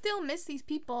 you can still miss these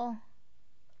people,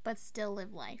 but still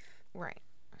live life. Right.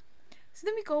 So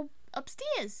then we go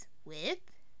upstairs with,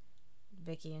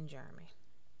 Vicky and Jeremy.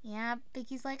 yeah,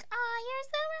 Vicky's like, oh, you're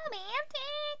so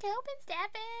romantic, open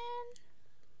Stefan.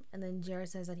 And then Jared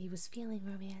says that he was feeling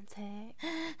romantic.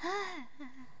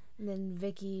 And then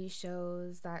Vicky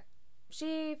shows that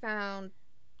she found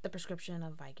the prescription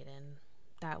of Vicodin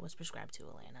that was prescribed to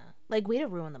Elena. Like, way to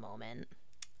ruin the moment.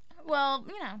 Well,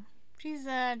 you know, she's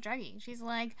a druggie. She's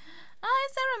like, oh,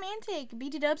 it's so romantic.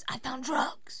 BT-dubs, I found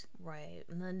drugs. Right.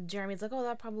 And then Jeremy's like, oh,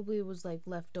 that probably was, like,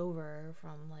 left over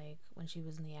from, like, when she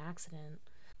was in the accident.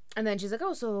 And then she's like,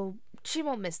 oh, so she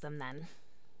won't miss them then.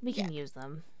 We can use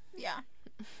them. Yeah.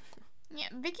 Yeah,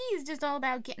 Vicky is just all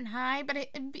about getting high, but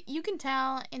you can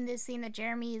tell in this scene that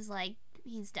Jeremy is like,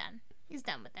 he's done. He's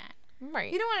done with that.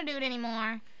 Right. He don't want to do it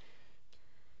anymore.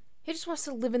 He just wants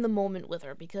to live in the moment with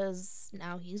her because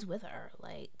now he's with her.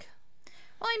 Like,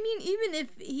 Well, I mean, even if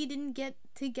he didn't get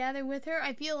together with her,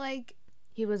 I feel like,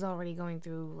 he was already going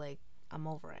through, like, I'm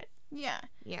over it. yeah.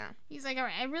 Yeah. He's like, all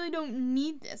right, I really don't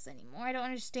need this anymore. I don't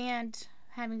understand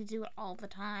having to do it all the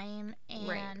time and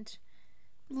Right.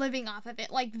 living off of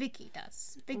it like Vicky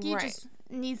does. Vicky Right. just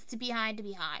needs to be high to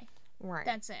be high. Right.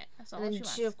 That's it. That's all And she then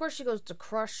wants. of course, she goes to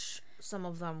crush some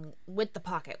of them with the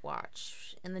pocket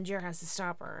watch. And then Jared has to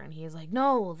stop her. And he's like,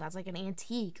 no, that's like an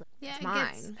antique. Yeah, It's it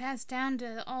mine. gets passed down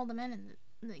to all the men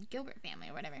in the Gilbert family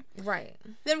or whatever. Right.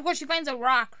 Then, of course, she finds a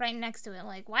rock right next to it.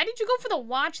 Like, why did you go for the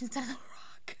watch instead of the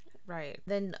rock? Right.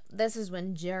 Then this is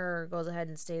when Jared goes ahead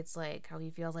and states, like, how he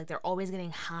feels like they're always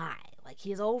getting high. Like,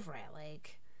 he's over it.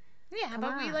 Like, Yeah, how Come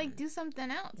about we, on. like, do something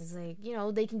else? it's like, you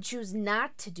know, they can choose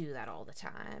not to do that all the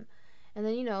time. And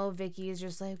then, you know, Vicky is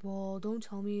just like, well, don't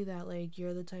tell me that, like,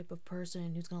 you're the type of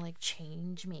person who's gonna, like,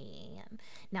 change me. And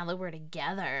now that we're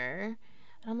together.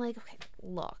 And I'm like, okay,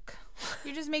 look.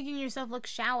 You're just making yourself look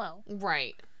shallow.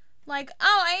 Right. Like,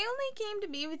 oh, I only came to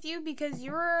be with you because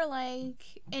you're,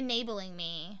 like, enabling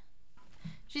me.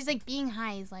 She's like, being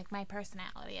high is, like, my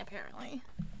personality, apparently.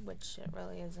 Which it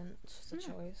really isn't. It's just a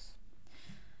choice.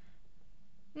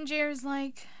 And Jared's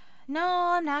like, no,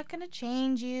 I'm not gonna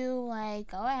change you.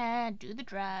 Like, go ahead, do the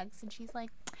drugs. And she's like,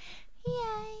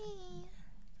 Yay!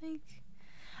 Like,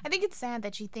 I think it's sad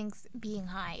that she thinks being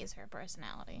high is her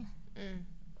personality.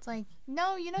 It's like,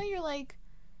 no, you're like,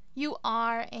 you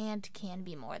are and can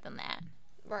be more than that.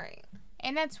 Right.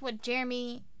 And that's what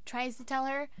Jeremy tries to tell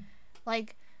her.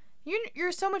 Like,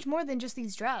 you're so much more than just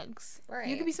these drugs. Right.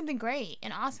 You could be something great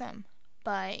and awesome.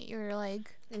 But you're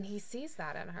like... And he sees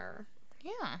that in her.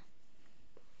 Yeah.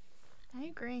 I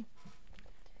agree.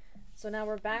 So now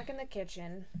we're back in the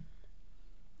kitchen.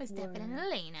 With Stefan and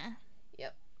Elena.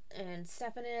 Yep. And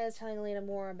Stefan is telling Elena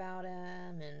more about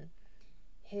him and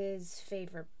his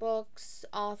favorite books,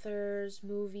 authors,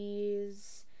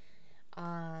 movies,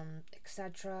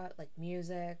 etc. Like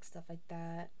music, stuff like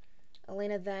that.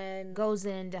 Elena then goes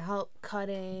in to help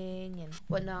cutting and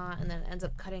whatnot, and then ends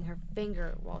up cutting her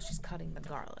finger while she's cutting the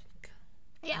garlic.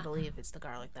 Yeah. I believe it's the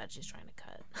garlic that she's trying to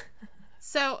cut.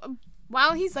 So,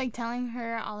 while he's, like, telling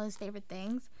her all his favorite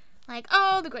things, like,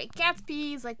 oh, The Great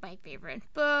Gatsby is, like, my favorite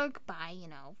book by,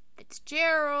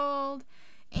 Fitzgerald,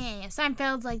 and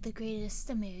Seinfeld's, like, the greatest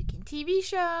American TV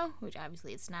show, which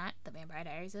obviously it's not. The Vampire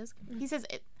Diaries is. He says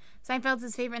Seinfeld's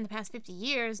his favorite in the past 50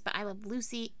 years, but I Love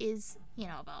Lucy is,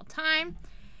 of all time.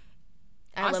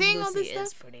 I Love saying Lucy all this is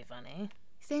stuff, pretty funny.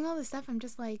 saying all this stuff, I'm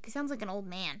just like, he sounds like an old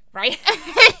man. Right?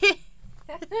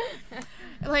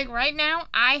 Like, right now,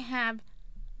 I have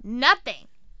nothing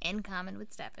in common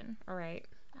with Stefan. Right.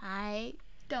 I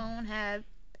don't have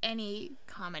any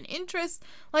common interests.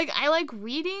 Like, I like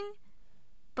reading,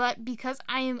 but because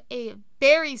I am a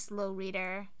very slow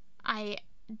reader, I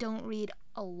don't read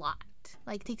a lot.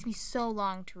 Like, it takes me so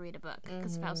long to read a book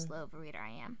because of how slow of a reader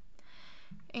I am.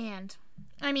 And,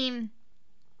 I mean,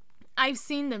 I've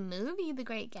seen the movie The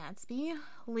Great Gatsby.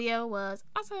 Leo was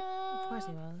awesome. Of course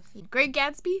he was. Great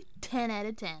Gatsby, 10 out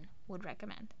of 10. Would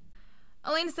recommend.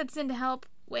 Elena steps in to help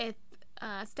with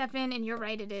Stefan, and you're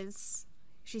right, it is.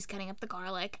 She's cutting up the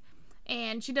garlic.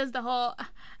 And she does the whole,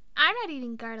 I'm not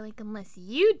eating garlic unless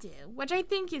you do, which I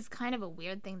think is kind of a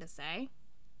weird thing to say.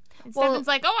 And Stefan's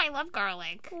like, oh, I love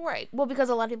garlic. Right. Well, because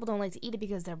a lot of people don't like to eat it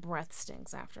because their breath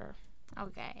stinks after.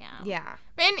 Okay, yeah. Yeah.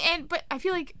 But I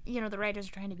feel like, the writers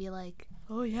are trying to be like,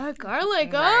 oh, yeah,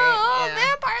 garlic. Right, yeah.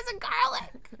 Vampires and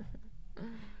garlic.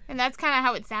 And that's kind of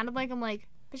how it sounded like. I'm like,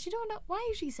 but you don't know. Why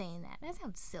is she saying that? That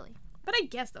sounds silly. But I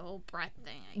guess the whole breath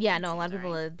thing. Yeah, no, a lot of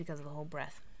people live because of the whole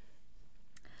breath.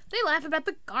 They laugh about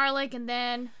the garlic, and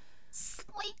then,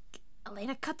 sleek,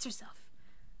 Elena cuts herself.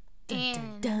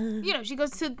 And, she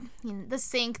goes to the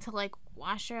sink to, like,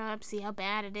 wash her up, see how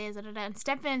bad it is, and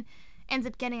Stefan ends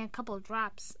up getting a couple of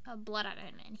drops of blood on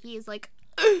him, and he is like,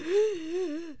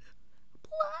 blood,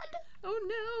 oh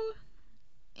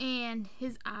no. And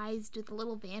his eyes do the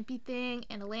little vampy thing,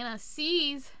 and Elena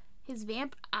sees his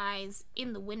vamp eyes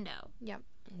in the window. Yep.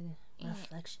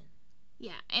 Reflection.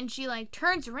 Yeah, and she, like,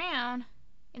 turns around,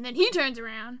 and then he turns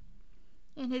around,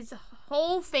 and his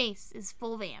whole face is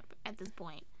full vamp at this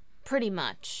point. Pretty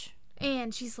much.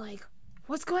 And she's like,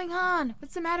 what's going on?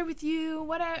 What's the matter with you?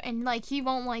 Whatever. And, like, he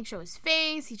won't, like, show his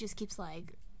face. He just keeps,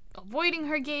 like, avoiding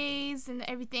her gaze and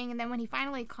everything. And then when he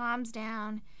finally calms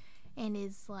down and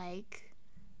his, like,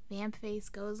 vamp face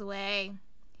goes away,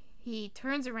 he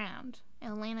turns around.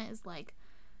 And Elena is like,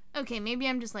 okay, maybe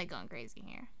I'm just, like, going crazy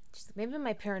here. Maybe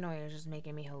my paranoia is just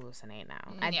making me hallucinate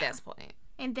now at this point.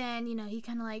 And then, he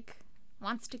kind of, like,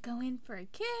 wants to go in for a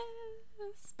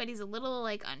kiss. But he's a little,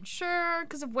 like, unsure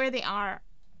because of where they are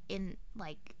in,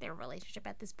 like, their relationship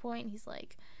at this point. He's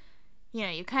like,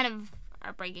 you kind of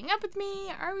are breaking up with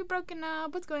me. Are we broken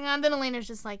up? What's going on? Then Elena's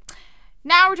just like,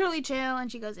 now we're totally chill.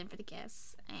 And she goes in for the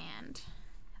kiss. And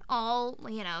all,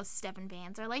 Stefan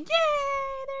fans are like,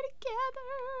 yay,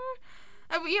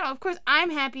 they're together. Of course,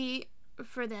 I'm happy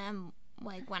for them,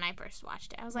 like, when I first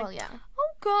watched it. I was like, oh,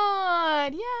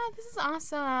 God. Yeah, this is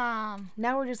awesome.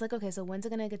 Now we're just like, okay, so when's it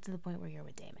going to get to the point where you're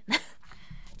with Damon?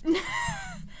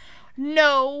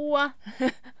 No.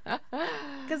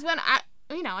 Because when I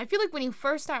feel like when you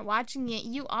first start watching it,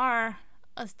 you are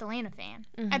a Stelena fan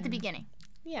at the beginning.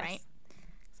 Yes. Right?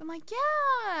 So I'm like,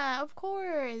 yeah, of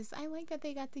course. I like that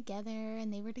they got together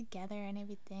and they were together and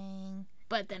everything.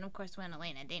 But then, of course, when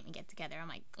Elena and Damon get together, I'm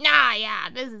like, nah, yeah,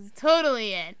 this is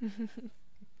totally it.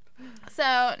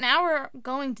 So now we're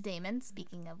going to Damon,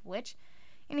 speaking of which,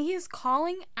 and he is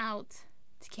calling out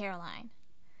to Caroline.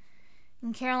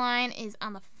 And Caroline is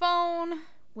on the phone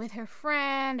with her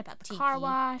friend about the car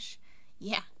wash.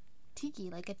 Yeah,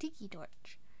 tiki, like a tiki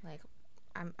torch. Like,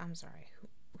 I'm sorry,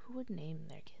 who would name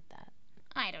their kid that?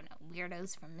 I don't know,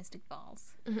 weirdos from Mystic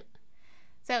Falls.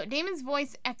 So Damon's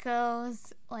voice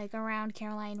echoes, like, around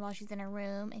Caroline while she's in her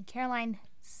room, and Caroline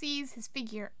sees his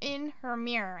figure in her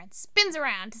mirror and spins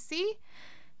around to see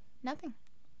nothing.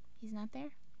 He's not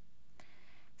there.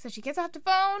 So she gets off the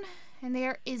phone, and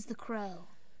there is the crow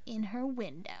in her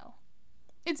window.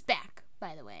 It's back,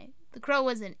 by the way. The crow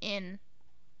wasn't in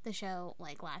the show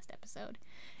like last episode.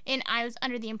 And I was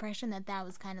under the impression that that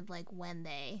was kind of like when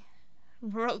they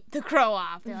wrote the crow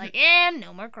off. They're like, and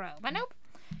no more crow. But nope.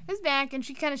 It's back, and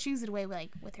she kind of shoos it away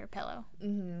with her pillow.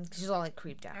 Mm-hmm. She's all like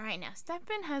creeped out. All right, now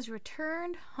Stefan has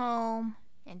returned home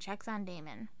and checks on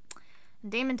Damon.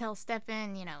 And Damon tells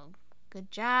Stefan, good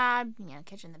job,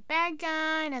 catching the bad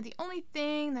guy. Now the only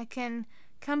thing that can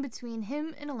come between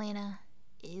him and Elena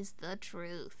is the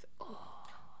truth. Oh,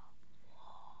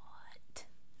 what?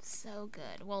 So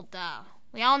good. Well, duh.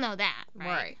 We all know that,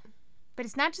 right? But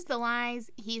it's not just the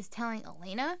lies he's telling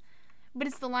Elena, but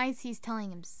it's the lies he's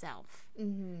telling himself.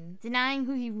 Mm-hmm. Denying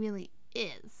who he really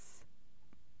is.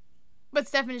 But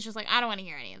Stefan is just like, I don't want to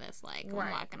hear any of this. Like, I'm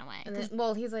walking away. And then,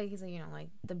 he's like,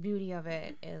 the beauty of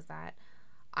it is that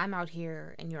I'm out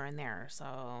here and you're in there,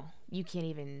 so you can't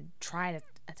even try to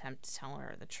attempt to tell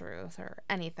her the truth or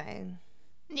anything.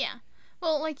 Yeah.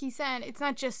 Well, like he said, it's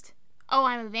not just, oh,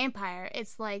 I'm a vampire.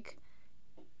 It's like,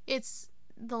 it's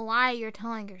the lie you're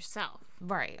telling yourself.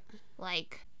 Right.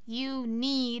 Like, you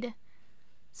need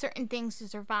certain things to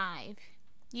survive.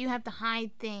 You have to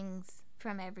hide things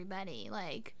from everybody.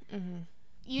 Like,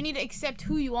 you need to accept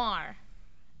who you are.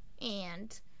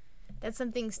 And that's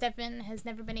something Stefan has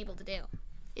never been able to do.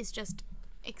 Is just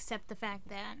accept the fact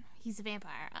that he's a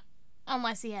vampire.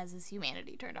 Unless he has his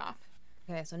humanity turned off.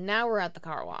 Okay, so now we're at the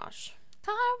car wash.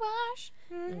 Car wash.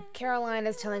 And Caroline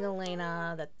is telling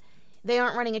Elena that they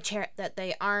aren't running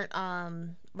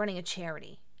running a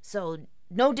charity. So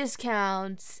no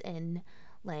discounts and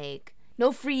like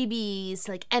no freebies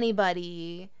to like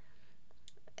anybody.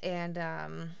 And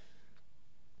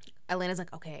Elena's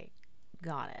like, okay,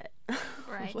 got it.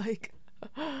 Right. Like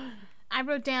I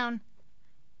wrote down,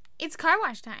 it's car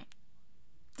wash time.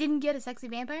 Didn't get a sexy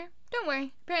vampire? Don't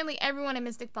worry. Apparently everyone in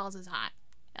Mystic Falls is hot.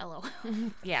 LOL.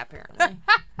 yeah, apparently.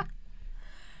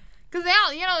 Because they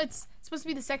all, it's supposed to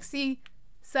be the sexy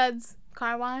suds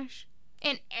car wash.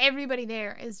 And everybody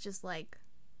there is just like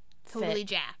totally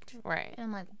jacked. Right. And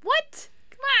I'm like, what?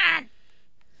 Come on.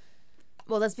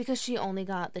 Well, that's because she only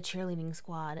got the cheerleading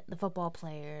squad, the football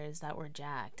players that were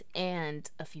jacked, and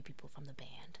a few people from the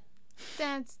band.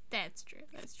 That's true.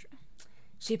 That's true.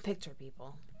 She picked her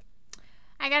people.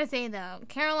 I gotta say, though,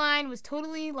 Caroline was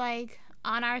totally, like,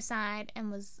 on our side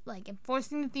and was, like,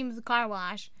 enforcing the theme of the car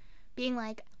wash, being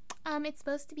like, it's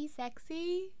supposed to be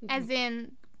sexy. As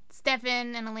in,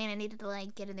 Stefan and Elena needed to,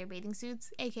 like, get in their bathing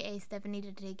suits, a.k.a. Stefan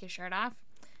needed to take his shirt off.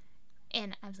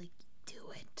 And I was like, do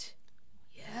it.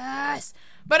 Yes.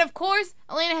 But, of course,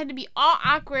 Elena had to be all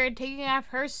awkward taking off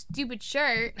her stupid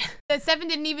shirt. That Stefan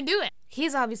didn't even do it.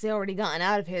 He's obviously already gotten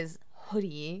out of his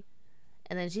hoodie.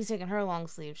 And then she's taking her long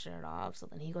sleeve shirt off, so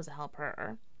then he goes to help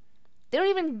her. They don't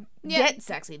even get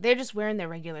sexy. They're just wearing their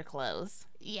regular clothes.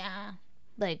 Yeah.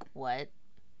 Like, what?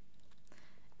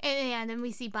 And then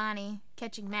we see Bonnie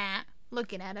catching Matt,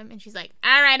 looking at him, and she's like,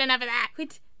 all right, enough of that.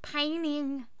 Quit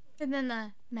pining. And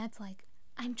then Matt's like,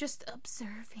 I'm just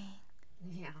observing.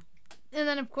 Yeah. And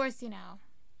then, of course,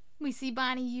 we see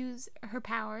Bonnie use her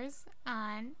powers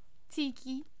on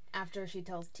Tiki. After she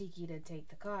tells Tiki to take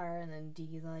the car, and then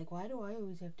Tiki's like, why do I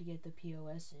always have to get the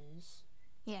POSs?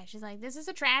 Yeah, she's like, this is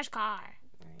a trash car.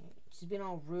 Right. She's being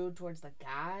all rude towards the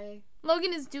guy.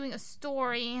 Logan is doing a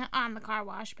story on the car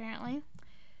wash, apparently,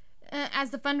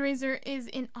 as the fundraiser is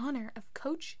in honor of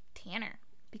Coach Tanner,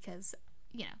 because,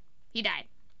 he died.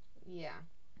 Yeah.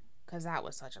 Because that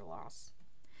was such a loss.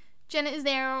 Jenna is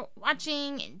there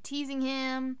watching and teasing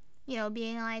him.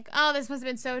 Being like, oh, this must have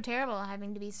been so terrible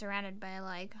having to be surrounded by,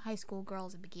 like, high school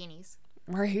girls in bikinis.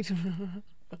 Right. And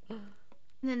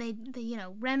then they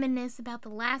reminisce about the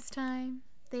last time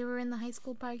they were in the high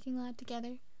school parking lot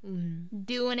together. Mm-hmm.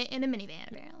 Doing it in a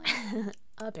minivan, apparently.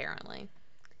 Apparently.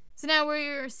 So now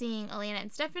we're seeing Elena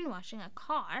and Stefan washing a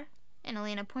car. And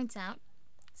Elena points out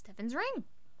Stefan's ring.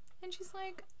 And she's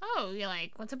like, oh, you're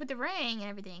like, what's up with the ring and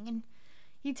everything? And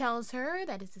he tells her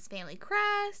that it's his family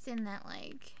crest and that,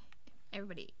 like,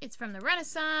 it's from the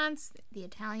Renaissance, the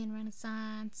Italian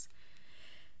Renaissance.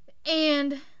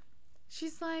 And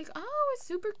she's like, oh, it's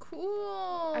super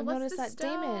cool. I've noticed that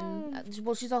Damon.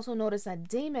 Well, she's also noticed that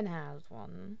Damon has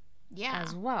one. Yeah.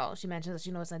 As well. She mentioned that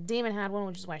she noticed that Damon had one,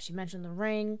 which is why she mentioned the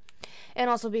ring. And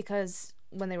also because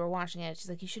when they were watching it, she's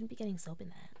like, you shouldn't be getting soap in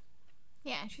that.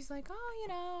 Yeah, she's like, oh, you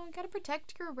gotta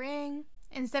protect your ring.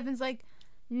 And Stefan's like,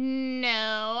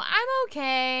 no, I'm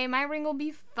okay. My ring will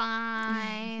be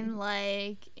fine.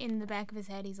 Like, in the back of his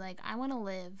head, he's like, I want to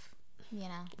live,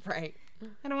 Right.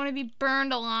 I don't want to be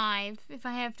burned alive. If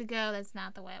I have to go, that's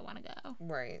not the way I want to go.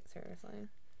 Right, seriously.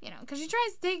 because she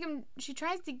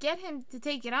tries to get him to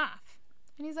take it off.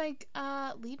 And he's like,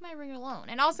 leave my ring alone.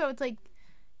 And also, it's like,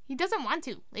 he doesn't want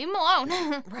to. Leave him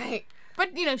alone. Right.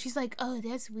 But, she's like, oh,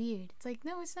 that's weird. It's like,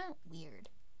 no, it's not weird.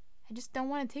 I just don't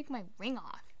want to take my ring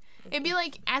off. It'd be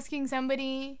like asking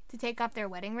somebody to take off their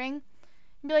wedding ring.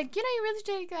 And be like, you really should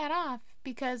take that off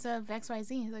because of XYZ.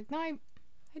 He's like, no, I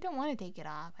don't want to take it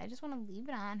off. I just want to leave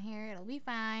it on here. It'll be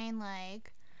fine.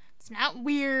 Like, it's not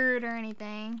weird or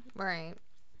anything. Right.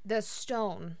 The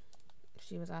stone.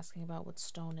 She was asking about what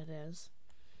stone it is.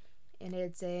 And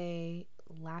it's a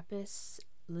lapis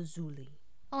lazuli.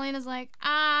 Elena's like,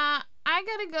 I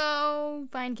gotta go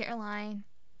find Caroline,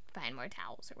 find more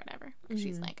towels or whatever.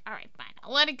 She's like, all right, fine.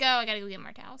 I'll let it go. I gotta go get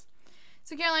more towels.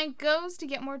 So Caroline goes to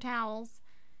get more towels,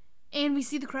 and we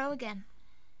see the crow again.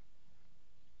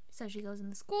 So she goes in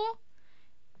the school,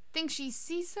 thinks she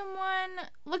sees someone,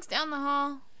 looks down the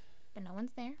hall, but no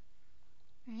one's there,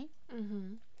 right?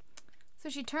 Mm-hmm. So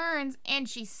she turns, and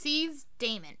she sees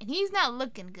Damon, and he's not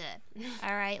looking good,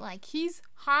 all right? Like, he's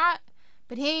hot,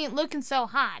 but he ain't looking so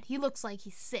hot. He looks like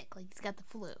he's sick, like he's got the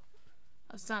flu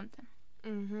or something.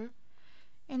 Mm-hmm.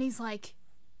 And he's like,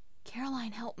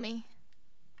 Caroline, help me.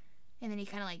 And then he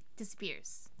kind of, like,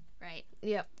 disappears, right?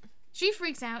 Yep. She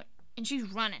freaks out, and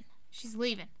she's running. She's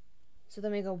leaving. So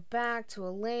then we go back to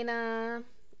Elena,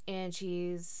 and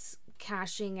she's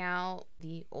cashing out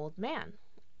the old man.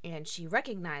 And she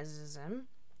recognizes him.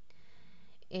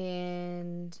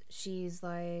 And she's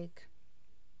like,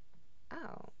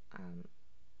 oh,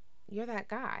 you're that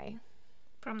guy.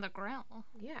 From the grill.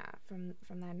 Yeah, from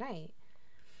that night.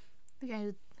 The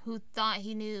guy who thought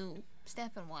he knew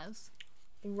Stefan was.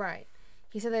 Right.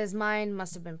 He said that his mind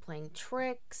must have been playing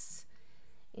tricks.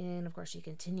 And, of course, she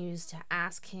continues to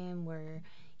ask him where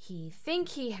he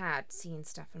had seen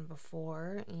Stefan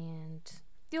before. And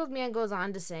the old man goes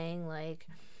on to saying, like,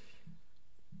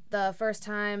 the first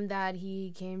time that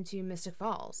he came to Mystic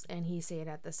Falls, and he stayed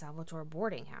at the Salvatore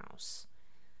boarding house.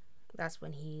 That's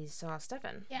when he saw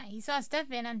Stefan. Yeah, he saw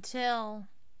Stefan until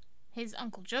his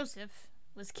Uncle Joseph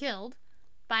was killed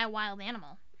by a wild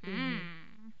animal.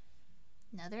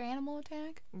 Another animal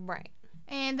attack? Right.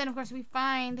 And then, of course, we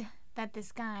find that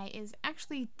this guy is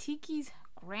actually Tiki's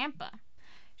grandpa.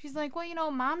 She's like,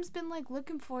 well, Mom's been, like,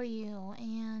 looking for you,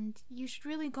 and you should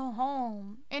really go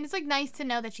home. And it's, like, nice to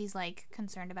know that she's, like,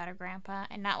 concerned about her grandpa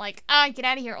and not like, get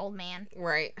out of here, old man.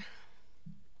 Right.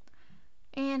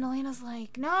 And Elena's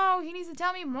like, no, he needs to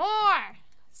tell me more.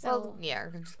 So, well, yeah,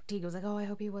 Tiki was like, oh, I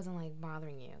hope he wasn't, like,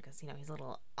 bothering you, because, he's a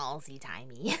little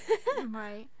allsy-timey.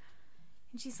 Right.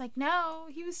 And she's like, no,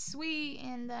 he was sweet,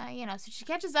 and, so she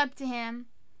catches up to him,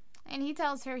 and he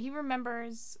tells her he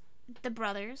remembers the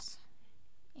brothers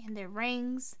and their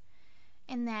rings,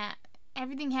 and that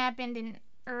everything happened in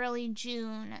early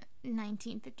June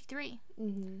 1953.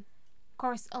 Mm-hmm. Of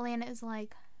course, Elena is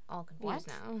like, all confused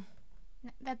now.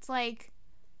 That's like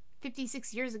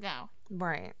 56 years ago.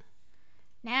 Right.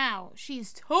 Now,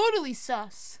 she's totally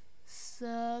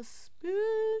suspicious.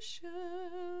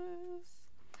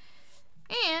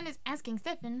 And is asking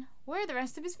Stefan where the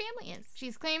rest of his family is.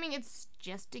 She's claiming it's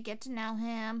just to get to know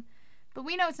him, but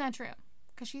we know it's not true.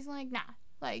 Because she's like, nah,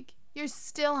 like, you're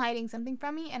still hiding something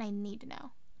from me, and I need to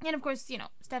know. And, of course,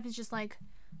 Stefan's just like,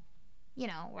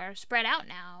 we're spread out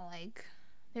now. Like,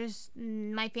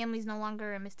 my family's no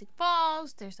longer in Mystic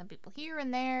Falls. There's some people here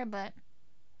and there, but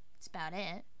that's about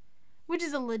it. Which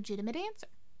is a legitimate answer.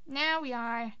 Now we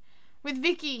are with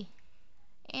Vicky,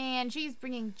 and she's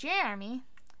bringing Jeremy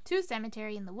to a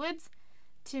cemetery in the woods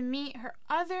to meet her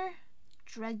other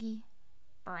druggy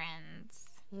friends.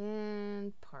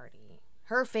 And party.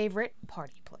 Her favorite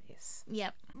party place.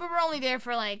 Yep. But we're only there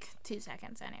for like 2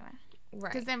 seconds anyway.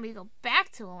 Right. Because then we go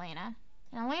back to Elena,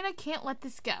 and Elena can't let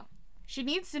this go. She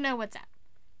needs to know what's up.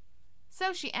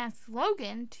 So she asks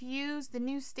Logan to use the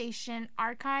news station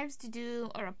archives to do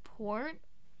a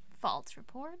false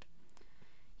report.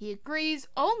 He agrees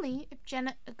only if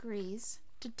Jenna agrees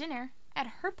to dinner at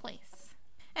her place.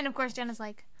 And of course Jenna's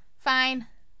like, fine,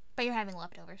 but you're having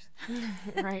leftovers.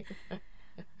 Right.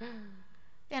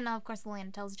 And of course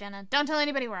Elena tells Jenna, don't tell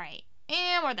anybody where I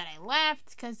am or that I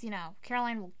left, because,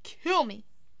 Caroline will kill me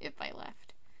if I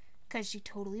left. Because she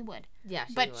totally would. Yeah,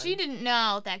 she didn't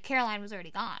know that Caroline was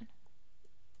already gone.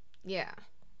 Yeah.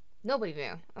 Nobody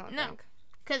knew. No.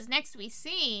 Because next we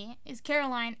see is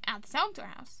Caroline at the Salvatore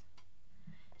house.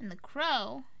 And the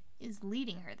crow is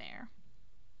leading her there.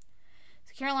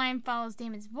 So Caroline follows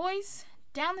Damon's voice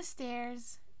down the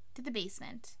stairs to the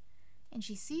basement. And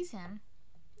she sees him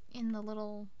in the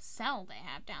little cell they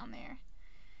have down there.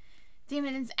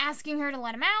 Damon is asking her to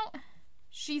let him out.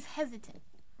 She's hesitant,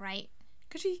 right?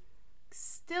 Because she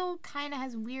still kind of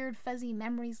has weird fuzzy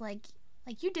memories like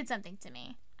you did something to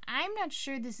me. I'm not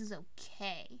sure this is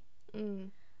okay.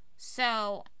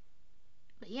 So,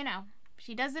 but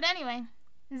she does it anyway.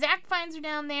 Zach finds her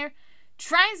down there,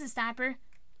 tries to stop her,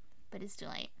 but it's too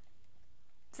late.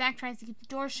 Zach tries to keep the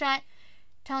door shut,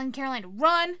 telling Caroline to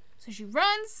run, so she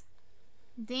runs.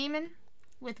 Damon,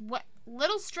 with what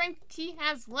little strength he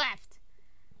has left,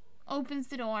 opens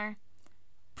the door,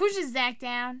 pushes Zach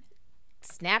down,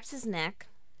 snaps his neck.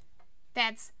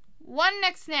 That's one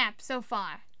neck snap so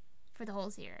far for the whole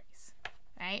series,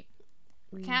 right?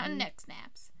 We're counting neck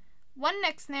snaps. One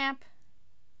neck snap,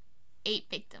 8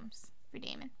 victims for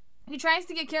Damon. He tries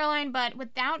to get Caroline, but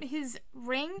without his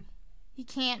ring, he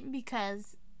can't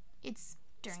because it's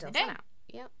during the day. Out.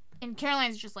 Yep. And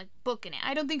Caroline's just booking it.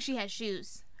 I don't think she has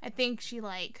shoes. I think she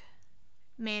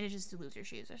manages to lose her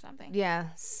shoes or something. Yeah,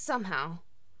 somehow.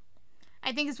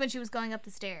 I think it's when she was going up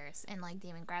the stairs and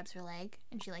Damon grabs her leg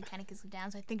and she kind of kicks him down.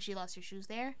 So I think she lost her shoes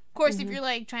there. Of course, if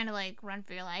you're trying to run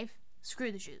for your life,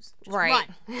 screw the shoes. Just right.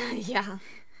 Run. Yeah.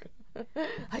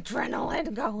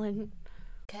 Adrenaline going.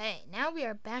 Okay, now we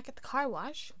are back at the car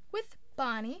wash with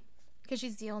Bonnie because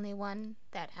she's the only one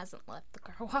that hasn't left the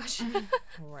car wash.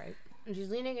 Right. And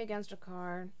she's leaning against a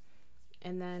car,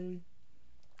 and then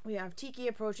we have Tiki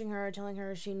approaching her, telling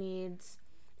her she needs...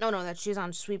 No, that she's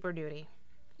on sweeper duty.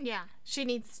 Yeah, she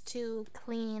needs to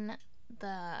clean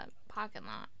the parking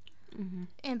lot. Mm-hmm.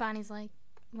 And Bonnie's like,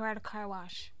 we're at a car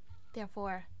wash.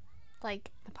 Therefore, the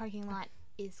parking lot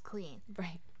is clean.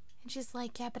 Right. And she's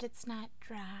like, yeah, but it's not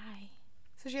dry.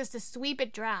 So she has to sweep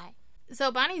it dry.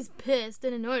 So Bonnie's pissed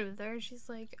and annoyed with her. She's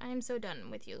like, I'm so done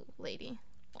with you, lady.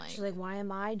 She's like, why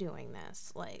am I doing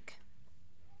this?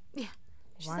 Yeah.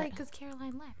 She's like, because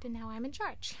Caroline left and now I'm in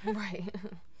charge. Right.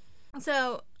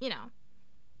 So,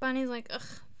 Bonnie's like, ugh,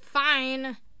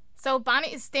 fine. So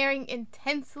Bonnie is staring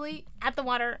intensely at the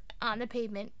water on the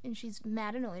pavement and she's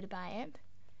mad annoyed by it.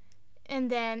 And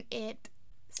then it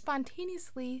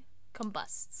spontaneously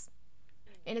combusts.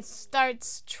 And it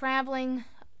starts traveling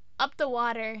up the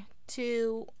water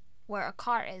to where a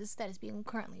car is that is being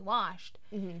currently washed.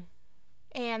 Mm-hmm.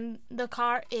 And the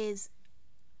car is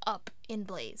up in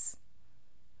blaze.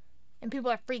 And people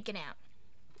are freaking out.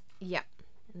 Yep.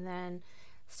 And then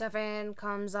Stefan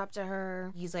comes up to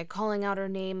her. He's calling out her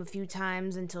name a few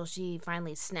times until she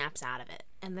finally snaps out of it.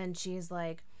 And then she's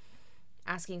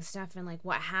asking Stefan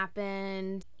what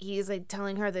happened. He's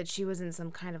telling her that she was in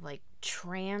some kind of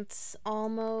trance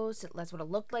almost. That's what it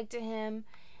looked like to him.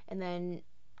 And then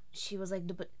she was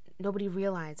but nobody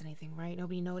realized anything, right?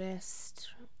 Nobody noticed,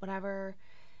 whatever.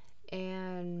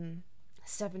 And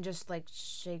Stefan just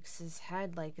shakes his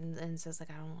head and says I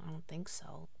don't think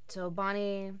so. So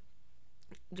Bonnie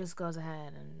just goes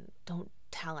ahead and don't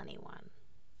tell anyone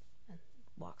and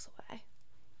walks away.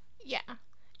 Yeah.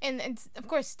 And of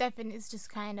course Stefan is just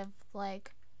kind of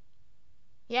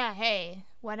yeah, hey,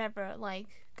 whatever,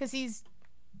 because he's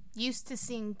used to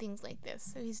seeing things like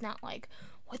this. So he's not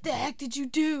what the heck did you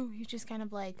do? He's just kind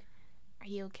of are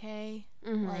you okay?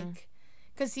 Mm-hmm.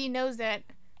 Because he knows that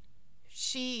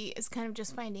she is kind of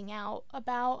just finding out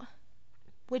about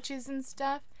witches and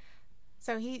stuff.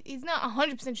 So he's not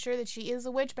 100% sure that she is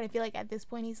a witch, but I feel at this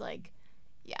point he's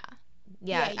yeah.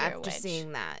 Yeah, you're after a witch.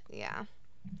 seeing that, yeah.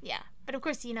 Yeah, but of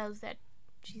course he knows that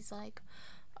she's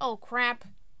oh crap,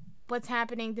 what's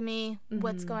happening to me? Mm-hmm.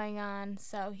 What's going on?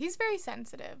 So he's very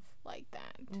sensitive like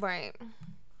that. Right.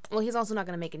 Well, he's also not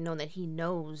going to make it known that he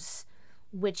knows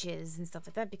witches and stuff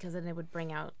like that because then it would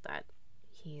bring out that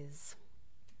he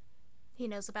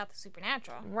knows about the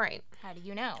supernatural. Right. How do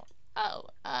you know? Oh,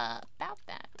 about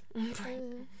that.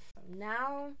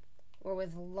 Now we're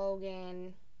with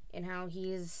Logan and how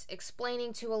he's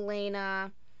explaining to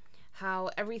Elena how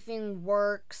everything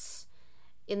works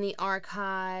in the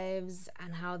archives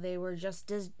and how they were just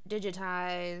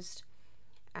digitized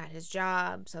at his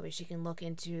job so that she can look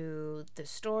into the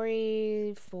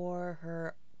story for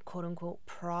her quote-unquote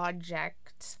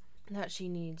project that she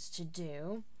needs to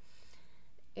do.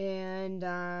 And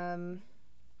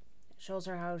shows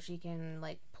her how she can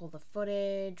pull the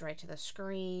footage right to the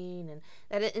screen, and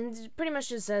that it pretty much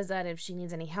just says that if she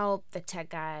needs any help, the tech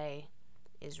guy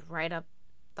is right up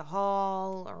the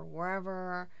hall or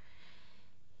wherever.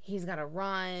 He's got to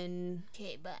run.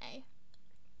 Okay, bye.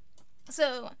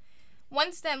 So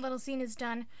once that little scene is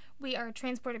done, we are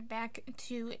transported back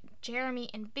to Jeremy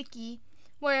and Vicky,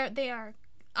 where they are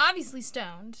obviously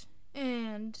stoned,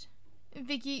 and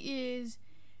Vicky is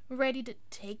ready to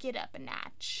take it up a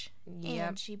notch. Yep.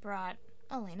 And she brought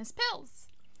Elena's pills.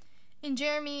 And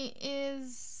Jeremy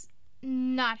is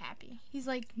not happy. He's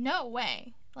like, no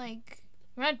way. We're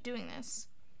not doing this.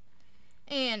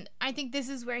 And I think this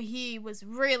is where he was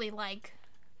really like,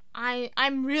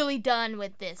 I'm really done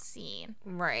with this scene.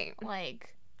 Right.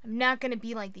 Like, I'm not going to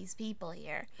be like these people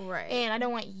here. Right. And I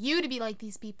don't want you to be like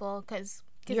these people because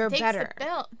You're he takes better.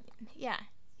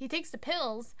 He takes the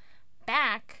pills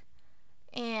back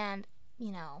and,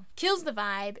 kills the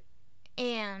vibe.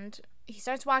 And he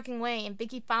starts walking away, and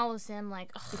Vicky follows him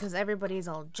like, ugh. Because everybody's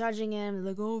all judging him.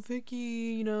 They're like, oh,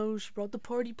 Vicky, she brought the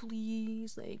party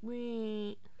police. Like,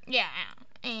 wait. Yeah.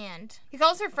 And he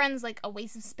calls her friends like a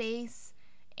waste of space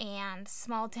and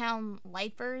small town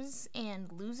lifers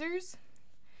and losers.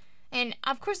 And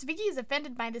of course, Vicky is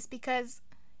offended by this because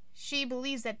she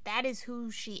believes that is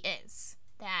who she is.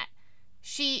 That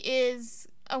she is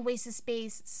a waste of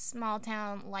space, small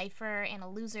town lifer, and a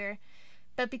loser.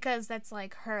 But because that's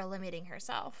like her limiting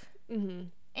herself. Mm-hmm.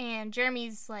 And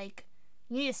Jeremy's like,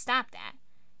 you need to stop that.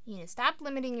 You need to stop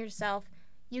limiting yourself.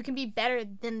 You can be better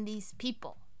than these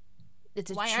people. It's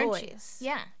a Why choice. aren't you?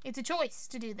 Yeah, it's a choice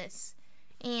to do this.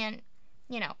 And,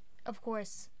 of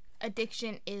course,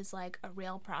 addiction is like a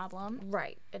real problem.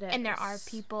 Right, it is. And there are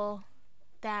people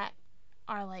that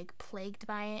are like plagued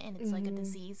by it, and it's like a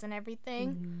disease and everything.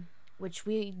 Mm-hmm. Which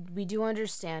we do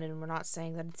understand, and we're not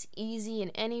saying that it's easy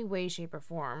in any way, shape, or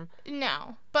form.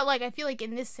 No. But, like, I feel like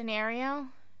in this scenario,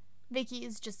 Vicky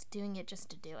is just doing it just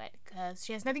to do it, because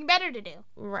she has nothing better to do.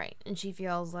 Right, and she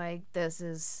feels like this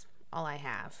is all I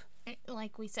have.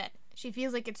 Like we said, she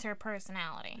feels like it's her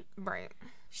personality. Right.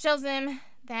 She tells him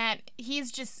that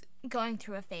he's just going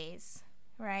through a phase,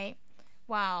 right?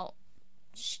 While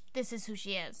this is who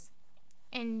she is.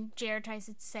 And Jared tries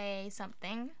to say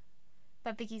something,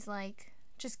 but Vicky's like,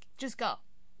 just go.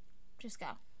 Just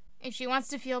go. If she wants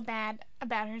to feel bad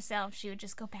about herself, she would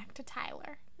just go back to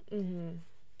Tyler. Mm-hmm.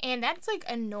 And that's, like,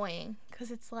 annoying, because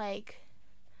it's like...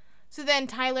 So then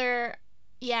Tyler,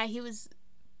 yeah, he was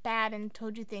bad and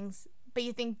told you things, but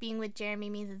you think being with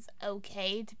Jeremy means it's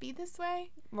okay to be this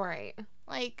way? Right.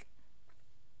 Like,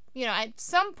 at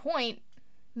some point,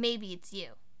 maybe it's you,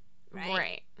 right?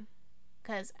 Right.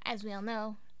 Because, as we all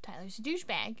know, Tyler's a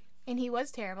douchebag, and he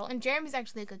was terrible, and Jeremy's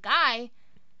actually a good guy,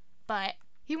 but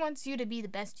he wants you to be the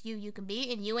best you can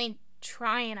be, and you ain't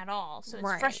trying at all, so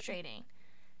it's frustrating.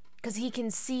 Because he can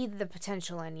see the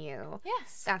potential in you.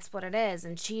 Yes. That's what it is.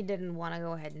 And she didn't want to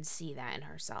go ahead and see that in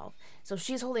herself. So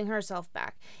she's holding herself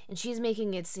back. And she's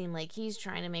making it seem like he's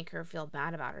trying to make her feel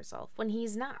bad about herself when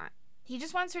he's not. He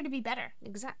just wants her to be better.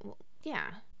 Exactly. Yeah.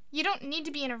 You don't need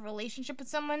to be in a relationship with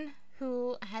someone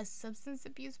who has substance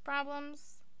abuse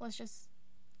problems. Let's just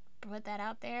put that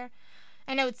out there.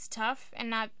 I know it's tough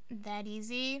and not that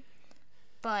easy,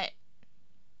 but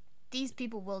these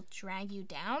people will drag you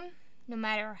down no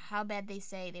matter how bad they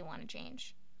say they want to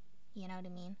change. You know what I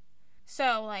mean?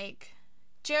 So, like,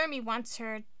 Jeremy wants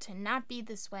her to not be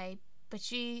this way, but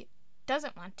she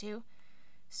doesn't want to.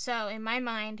 So, in my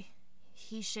mind,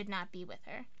 he should not be with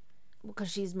her. Because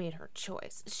she's made her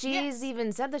choice. She's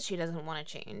even said that she doesn't want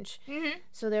to change. Mm-hmm.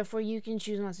 So, therefore, you can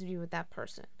choose not to be with that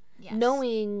person. Yes.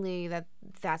 Knowingly that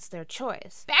that's their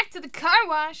choice. Back to the car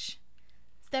wash.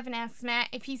 Stefan asks Matt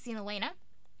if he's seen Elena,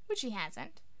 which he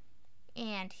hasn't.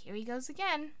 And here he goes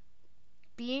again.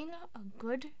 Being a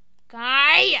good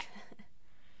guy.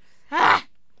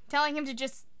 Telling him to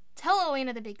just tell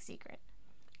Elena the big secret.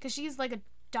 Because she's like a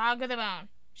dog with a bone.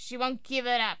 She won't give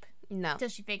it up. No. Until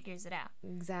she figures it out.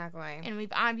 Exactly. And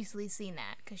we've obviously seen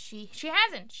that. Because she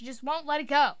hasn't. She just won't let it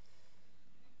go.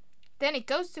 Then it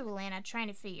goes to Elena trying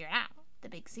to figure it out. The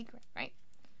big secret, right?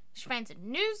 She finds a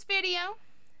news video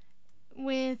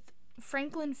with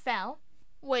Franklin Fell,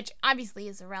 which obviously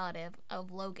is a relative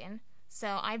of Logan.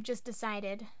 So I've just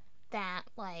decided that,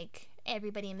 like,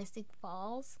 everybody in Mystic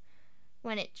Falls,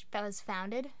 when it was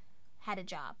founded, had a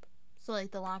job. So, like,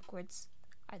 the Lockwoods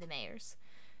are the mayors.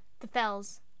 The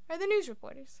Fells are the news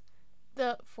reporters.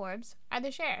 The Forbes are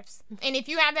the sheriffs. And if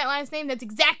you have that last name, that's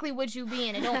exactly what you be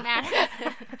in. It don't matter.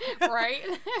 Right?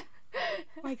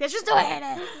 Like, that's just the way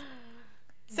it is.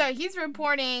 So he's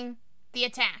reporting the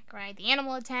attack, right? The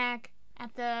animal attack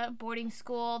at the boarding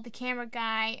school. The camera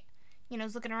guy,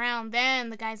 is looking around. Then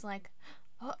the guy's like,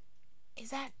 oh, is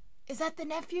that the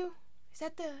nephew? Is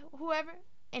that the whoever?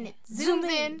 And it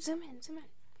zooms in. Zoom in.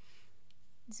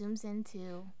 Zooms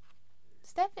into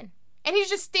Stefan. And he's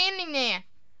just standing there.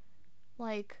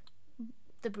 Like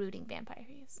the brooding vampire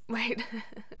he is. Right.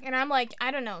 And I'm like, I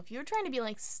don't know. If you're trying to be,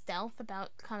 like, stealth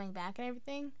about coming back and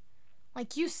everything,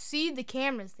 like, you see the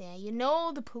cameras there. You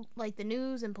know the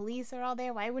news and police are all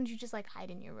there. Why wouldn't you just, like,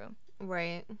 hide in your room?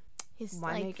 Right. His,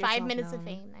 like, 5 minutes of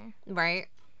fame there. Right.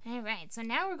 All right. So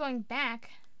now we're going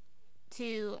back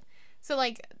to... So,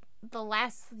 like, the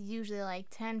last usually, like,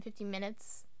 10, 15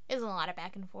 minutes is a lot of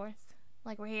back and forth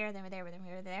Like, we're here, then we're there, then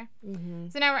we're there. Mm-hmm.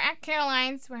 So now we're at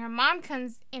Caroline's, where her mom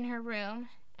comes in her room,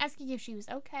 asking if she was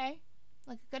okay,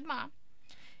 like a good mom.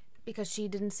 Because she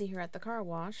didn't see her at the car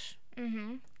wash.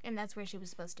 Mm-hmm. And that's where she was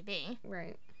supposed to be.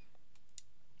 Right.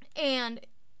 And,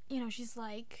 she's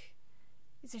like,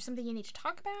 is there something you need to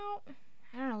talk about?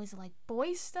 I don't know, is it like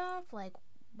boy stuff? Like,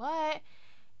 what?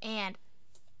 And,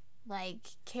 like,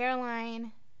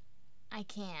 Caroline, I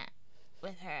can't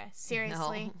with her.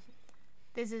 Seriously. No.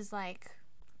 This is, like,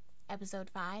 episode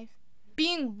 5.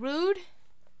 Being rude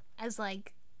as,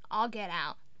 like, all get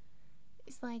out.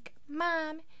 It's like,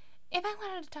 Mom, if I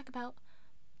wanted to talk about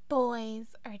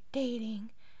boys or dating,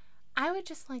 I would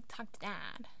just, like, talk to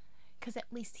Dad. Because at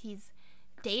least he's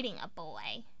dating a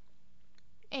boy.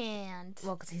 And...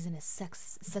 Well, because he's in a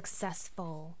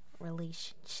successful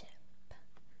relationship.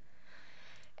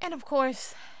 And, of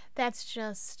course, that's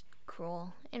just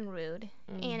cruel and rude.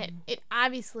 Mm-hmm. And it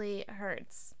obviously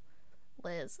hurts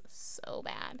Liz so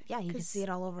bad. Yeah, you can see it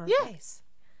all over her face.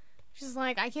 She's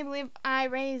like, I can't believe I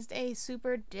raised a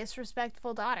super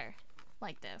disrespectful daughter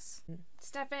like this.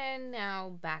 Stefan,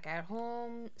 now back at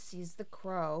home, sees the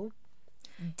crow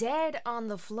dead on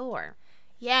the floor.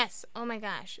 Yes. Oh my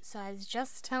gosh. So I was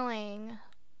just telling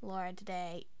Laura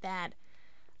today that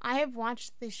I have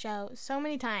watched this show so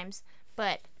many times,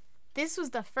 but this was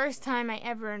the first time I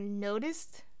ever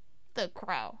noticed the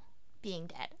crow being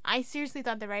dead. I seriously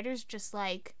thought the writers just,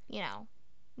 like,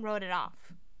 wrote it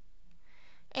off.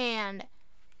 And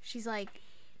she's like,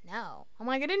 no. I'm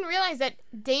like, I didn't realize that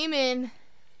Damon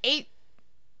ate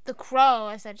the crow,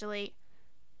 essentially,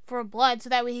 for blood so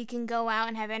that way he can go out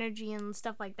and have energy and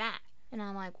stuff like that. And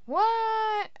I'm like,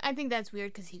 what? I think that's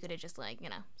weird because he could have just, like,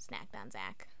 snacked on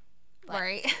Zach. But,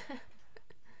 Right.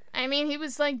 I mean, he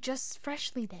was, like, just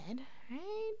freshly dead,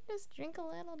 right? Just drink a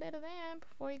little bit of that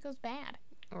before he goes bad.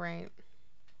 Right.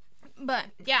 But,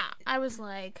 yeah, I was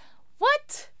like,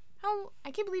 what? How?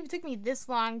 I can't believe it took me this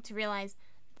long to realize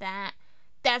that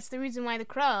that's the reason why the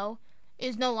crow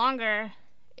is no longer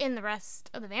in the rest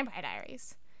of the Vampire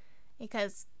Diaries.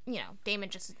 Because, Damon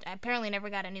just apparently never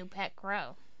got a new pet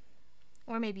crow.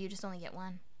 Or maybe you just only get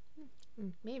one.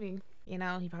 Maybe. He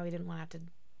probably didn't want to have to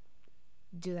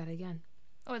do that again.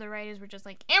 Or the writers were just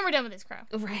like, and we're done with this crow.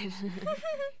 Right.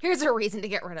 Here's a reason to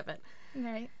get rid of it.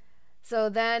 Right. So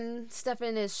then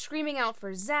Stefan is screaming out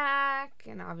for Zach,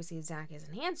 and obviously Zach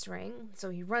isn't answering. So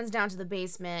he runs down to the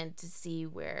basement to see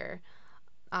where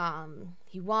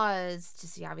he was, to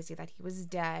see obviously that he was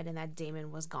dead and that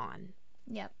Damon was gone.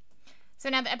 Yep. So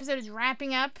now the episode is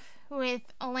wrapping up with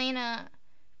Elena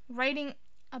writing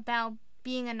about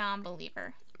being a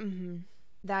non-believer. Mm-hmm.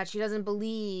 That she doesn't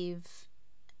believe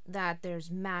that there's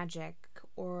magic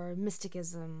or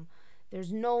mysticism.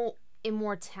 There's no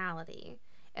immortality.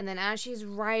 And then as she's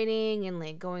writing and,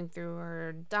 like, going through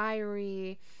her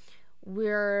diary,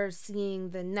 we're seeing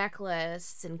the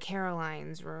necklace in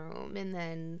Caroline's room. And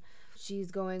then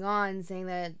she's going on saying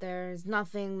that there's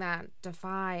nothing that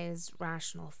defies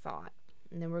rational thought.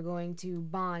 And then we're going to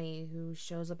Bonnie, who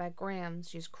shows up at Graham's.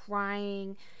 She's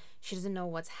crying. She doesn't know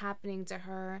what's happening to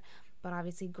her. But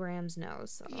obviously Graham's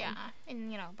knows. So. Yeah.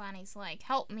 And, Bonnie's like,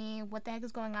 help me. What the heck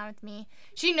is going on with me?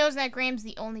 She knows that Graham's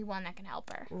the only one that can help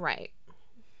her. Right.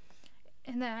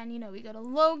 And then, we go to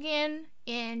Logan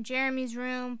in Jeremy's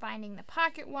room, finding the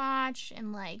pocket watch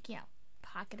and, like,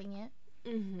 pocketing it.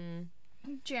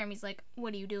 Mm-hmm. Jeremy's like,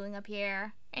 what are you doing up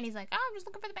here? And he's like, oh, I'm just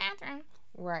looking for the bathroom.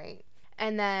 Right.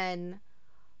 And then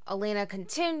Elena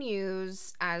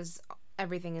continues, as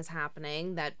everything is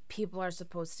happening, that people are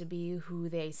supposed to be who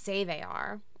they say they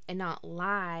are and not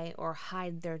lie or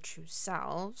hide their true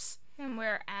selves. And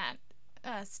we're at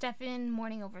Stefan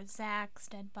mourning over Zach's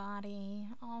dead body,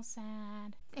 all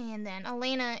sad. And then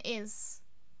Elena is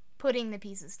putting the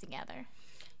pieces together.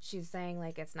 She's saying,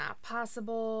 like, it's not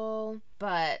possible,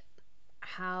 but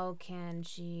how can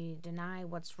she deny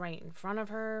what's right in front of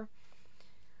her?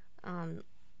 And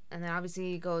then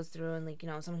obviously goes through and, like,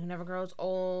 someone who never grows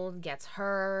old gets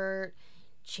hurt,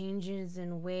 changes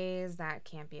in ways that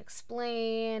can't be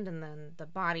explained, and then the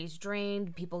body's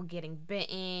drained, people getting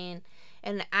bitten.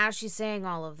 And as she's saying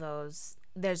all of those,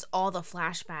 there's all the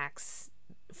flashbacks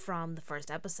from the first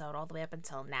episode all the way up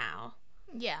until now.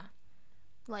 Yeah.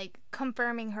 Like,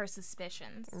 confirming her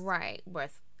suspicions. Right,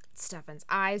 with Stefan's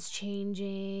eyes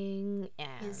changing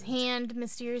and his hand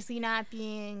mysteriously not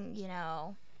being,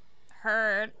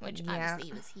 hurt, which obviously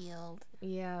he was healed.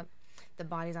 Yeah. The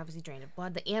body's obviously drained of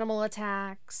blood. The animal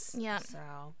attacks. Yeah.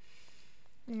 So.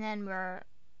 And then we're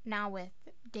now with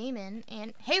Damon,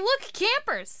 and hey, look,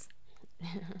 campers!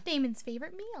 Damon's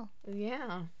favorite meal.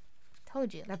 Yeah.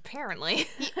 Told you. Apparently.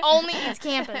 He only eats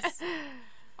campus.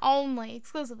 Only,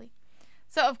 exclusively.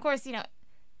 So, of course,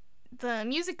 the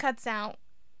music cuts out,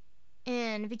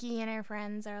 and Vicky and her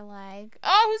friends are like,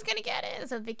 oh, who's gonna get it?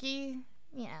 So Vicky,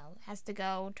 has to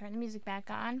go turn the music back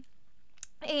on,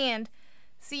 and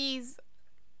sees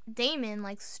Damon,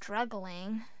 like,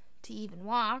 struggling to even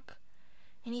walk,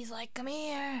 and he's like, come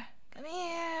here, and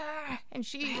I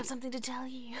have something to tell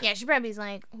you. Yeah, she probably's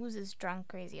like, who's this drunk,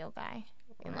 crazy old guy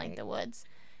in, like, the woods?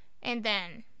 And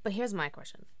then... But here's my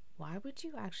question. Why would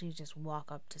you actually just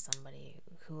walk up to somebody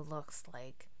who looks,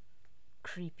 like,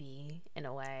 creepy in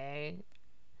a way?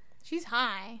 She's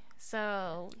high,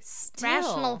 so Still,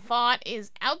 rational thought is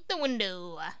out the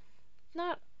window.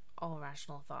 not all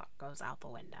rational thought goes out the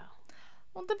window.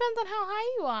 Well, it depends on how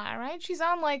high you are, right? She's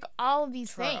on, like, all of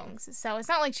these True. things. So it's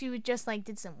not like she would just, like,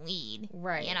 did some weed.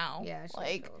 Right. Yeah,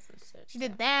 like, she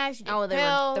did that, she did they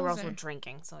pills. were also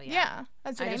drinking, so yeah. Yeah,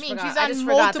 that's what I mean. Forgot, She's I on just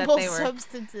forgot multiple that they were,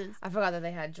 substances. I forgot that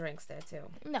they had drinks there,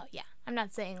 too. No, yeah. I'm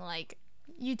not saying, like,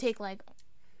 you take, like,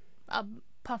 a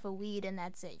puff of weed and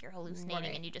that's it. You're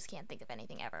hallucinating and you just can't think of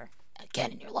anything ever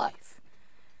again in your life.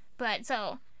 But,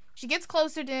 so, she gets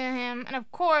closer to him, and of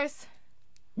course...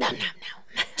 Nom, nom,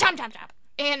 nom. Chomp, chomp, chomp.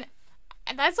 And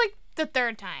that's, like, the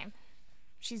third time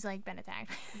she's, like, been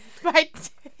attacked by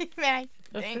Damon,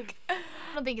 I think. I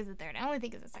don't think it's the third. I only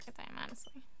think it's the second time,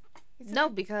 honestly. No,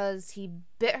 because he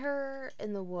bit her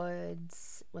in the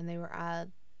woods when they were at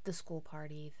the school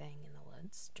party thing in the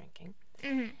woods, drinking.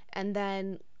 Mm-hmm. And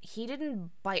then he didn't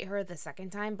bite her the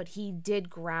second time, but he did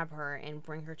grab her and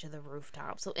bring her to the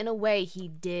rooftop. So in a way, he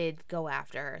did go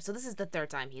after her. So this is the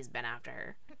third time he's been after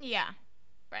her. Yeah.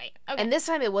 Right. Okay. And this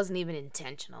time it wasn't even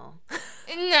intentional.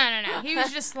 No. He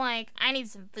was just like, I need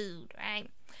some food, right?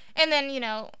 And then,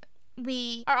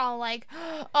 we are all like,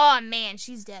 oh, man,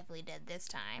 she's definitely dead this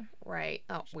time. Right.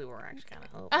 Oh, we were actually kind of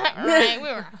hoping. Right. We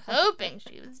were hoping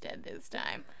she was dead this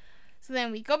time. So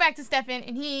then we go back to Stefan,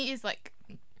 and he is, like,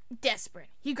 desperate.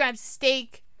 He grabs a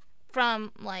steak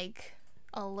from, like,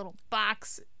 a little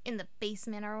box in the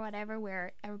basement or whatever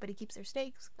where everybody keeps their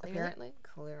steaks. Clearly.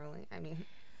 I mean...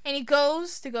 And he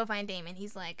goes to go find Damon.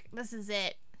 He's like, this is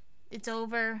it. It's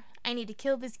over. I need to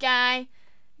kill this guy.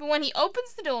 But when he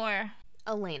opens the door...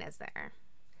 Elena's there.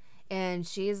 And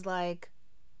she's like,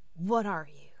 what are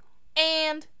you?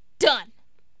 And done.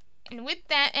 And with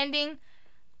that ending,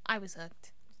 I was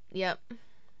hooked. Yep.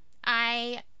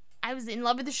 I was in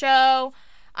love with the show.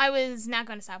 I was not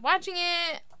going to stop watching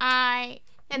it.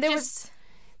 There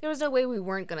was no way we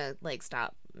weren't going to, like,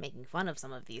 stop making fun of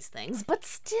some of these things, but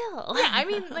still. Yeah, I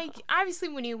mean, like, obviously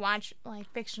when you watch,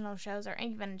 like, fictional shows or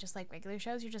even just, like, regular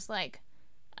shows, you're just like,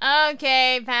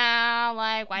 okay, pal,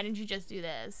 like, why didn't you just do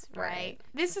this, right?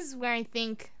 This is where I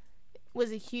think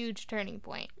was a huge turning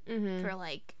point for,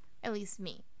 like, at least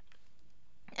me.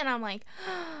 And I'm like,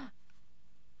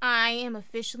 I am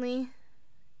officially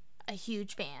a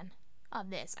huge fan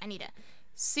of this. I need to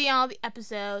see all the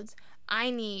episodes. I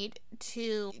need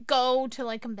to go to,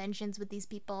 like, conventions with these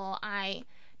people. I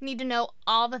need to know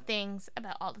all the things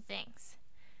about all the things.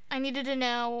 I needed to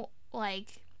know,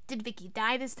 like, did Vicky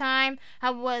die this time?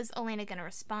 How was Elena going to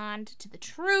respond to the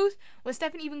truth? Was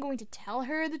Stefan even going to tell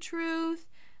her the truth?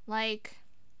 Like,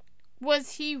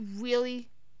 was he really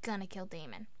going to kill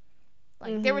Damon?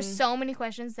 Like, there were so many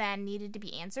questions that needed to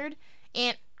be answered,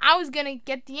 and I was going to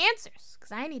get the answers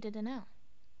because I needed to know.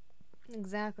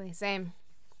 Exactly. Same.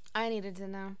 I needed to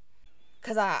know.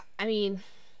 Because, I mean,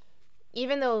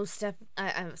 even though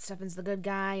Stefan's the good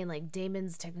guy and, like,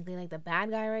 Damon's technically, like, the bad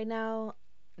guy right now,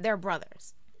 they're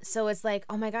brothers. So it's like,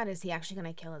 oh, my God, is he actually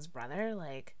going to kill his brother?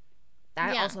 Like,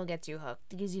 that also gets you hooked.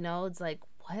 Because, it's like,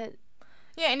 what?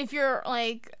 Yeah, and if you're,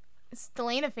 like, a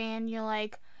Stelena fan, you're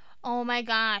like, oh, my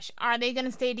gosh, are they going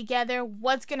to stay together?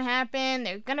 What's going to happen?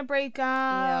 They're going to break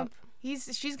up. Yep.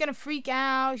 She's going to freak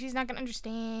out. She's not going to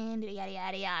understand. Yada,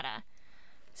 yada, yada.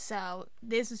 So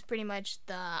this was pretty much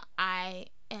I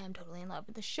am totally in love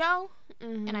with the show,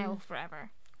 and I will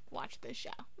forever watch this show.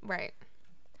 Right.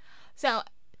 So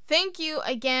thank you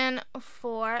again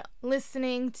for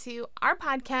listening to our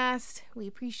podcast. We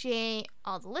appreciate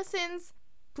all the listens.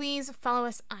 Please follow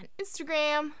us on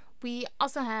Instagram. We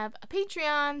also have a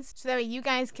Patreon, so that way you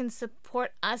guys can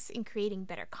support us in creating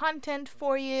better content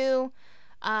for you.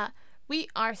 We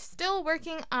are still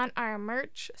working on our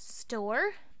merch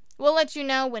store. We'll let you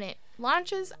know when it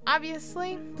launches,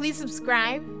 obviously. Please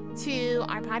subscribe to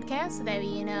our podcast so that way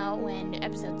you know when new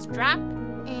episodes drop.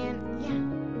 And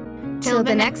yeah. Till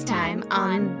the next time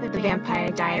on the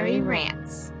Vampire Diary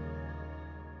Rants.